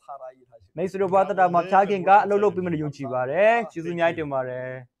속에 살아 일하시고 မိတ်ဆွေတို့ဘာတတာမှာဖျားခင်ကအလုပ်လုပ်ပေးမယ်လို့ယုံကြည်ပါတယ်ကျေးဇူးအများကြီးတင်ပါတယ်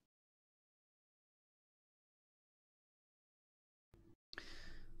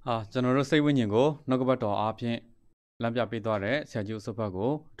ကျွန်တော်တို့စိတ်ဝိညာဉ်ကိုနှုတ်ကပတ်တော်အားဖြင့်လမ်းပြပေးသွားတဲ့ဆရာကြီးစုဘတ်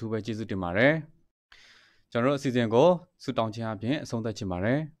ကိုအထူးပဲကျေးဇူးတင်ပါတယ်ကျွန်တော်တို့အစီအစဉ်ကိုဆုတောင်းခြင်းအပြင်အဆုံးသတ်ချင်ပါတ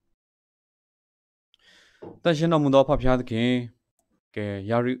ယ်တန်ရှင်တော်မူသောဖဖျားသခင်ကဲ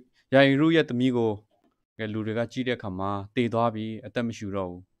ယာရီရုရဲ့သမီးကိုကဲလူတွေကကြည့်တဲ့အခါမှာတည်သွားပြီးအသက်မရှူတော့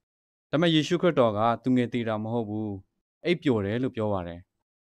ဘူးဒါပေမဲ့ယေရှုခရစ်တော်ကသူငယ်တည်တာမဟုတ်ဘူးအိပ်ပျော်တယ်လို့ပြောပါတယ်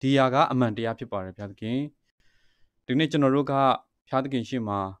ဒီယာကအမှန်တရားဖြစ်ပါတယ်ဖျားသခင်ဒီနေ့ကျွန်တော်တို့ကဖျားသခင်ရှေ့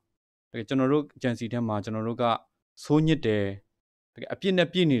မှာတကယ်ကျွန်တော်တို့ကြံစီထဲမှာကျွန်တော်တို့ကဆိုးညစ်တယ်တကယ်အပြစ်နဲ့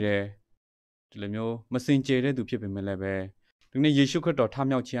ပြည့်နေတယ်ဒီလိုမျိုးမစင်ကြယ်တဲ့သူဖြစ်ပေမဲ့လည်းပဲဒီနေ့ယေရှုခရစ်တော်ထ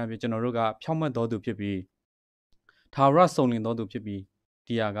မြောက်ခြင်းအပြင်ကျွန်တော်တို့ကဖြောင့်မတ်တော်သူဖြစ်ပြီးထာဝရစုံလင်တော်သူဖြစ်ပြီး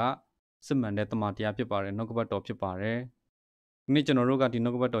ဒီယာကစစ်မှန်တဲ့တမန်တရားဖြစ်ပါတယ်နှုတ်ကပတ်တော်ဖြစ်ပါတယ်ဒီနေ့ကျွန်တော်တို့ကဒီနှု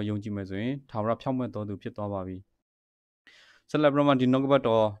တ်ကပတ်တော်ယုံကြည်မယ်ဆိုရင်ထာဝရဖြောင့်မတ်တော်သူဖြစ်သွားပါပြီဆက်လက်ပြီးတော့ဒီနှုတ်ကပတ်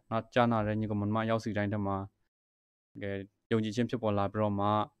တော်ကြားနာတဲ့ညီကောင်မရောက်စီတိုင်းတည်းမှာယုံကြည်ခြင်းဖြစ်ပေါ်လာပြီးတော့မှ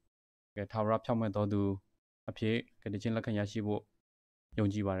ထာဝရဖြောင့်မတ်တော်သူအဖြစ်တခြင်းလက်ခံရရှိဖို့ယုံ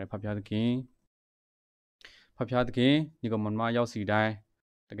ကြည်ပါတယ်ဖဖျားသခင်ညီကောင်မရောက်စီတိုင်း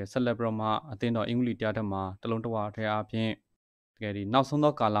တကယ်ဆက်လက်ပြီးတော့မှအသင်းတော်အင်္ဂလိပ်တရားထက်မှာတလုံးတစ်ဝါထဲအပြင်တကယ်ဒီနောက်ဆုံး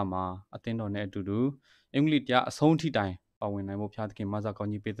သောကာလမှာအသင်းတော်နဲ့အတူတူအင်္ဂလိပ်တရားအဆုံးထိတိုင်ပါဝင်နိုင်ဖို့ဖျားသခင်မဆာကော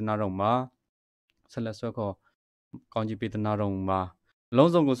င်းကြီးပေးသနာတော်မှာဆက်လက်ဆွဲခေါ်ကောင်းကြီးပေးသနာတော်မှာအ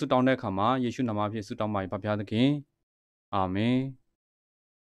လုံးစုံကိုဆုတောင်းတဲ့အခါမှာယေရှုနာမဖြင့်ဆုတောင်းပါ၏ဖဖျားသခင်အာမင်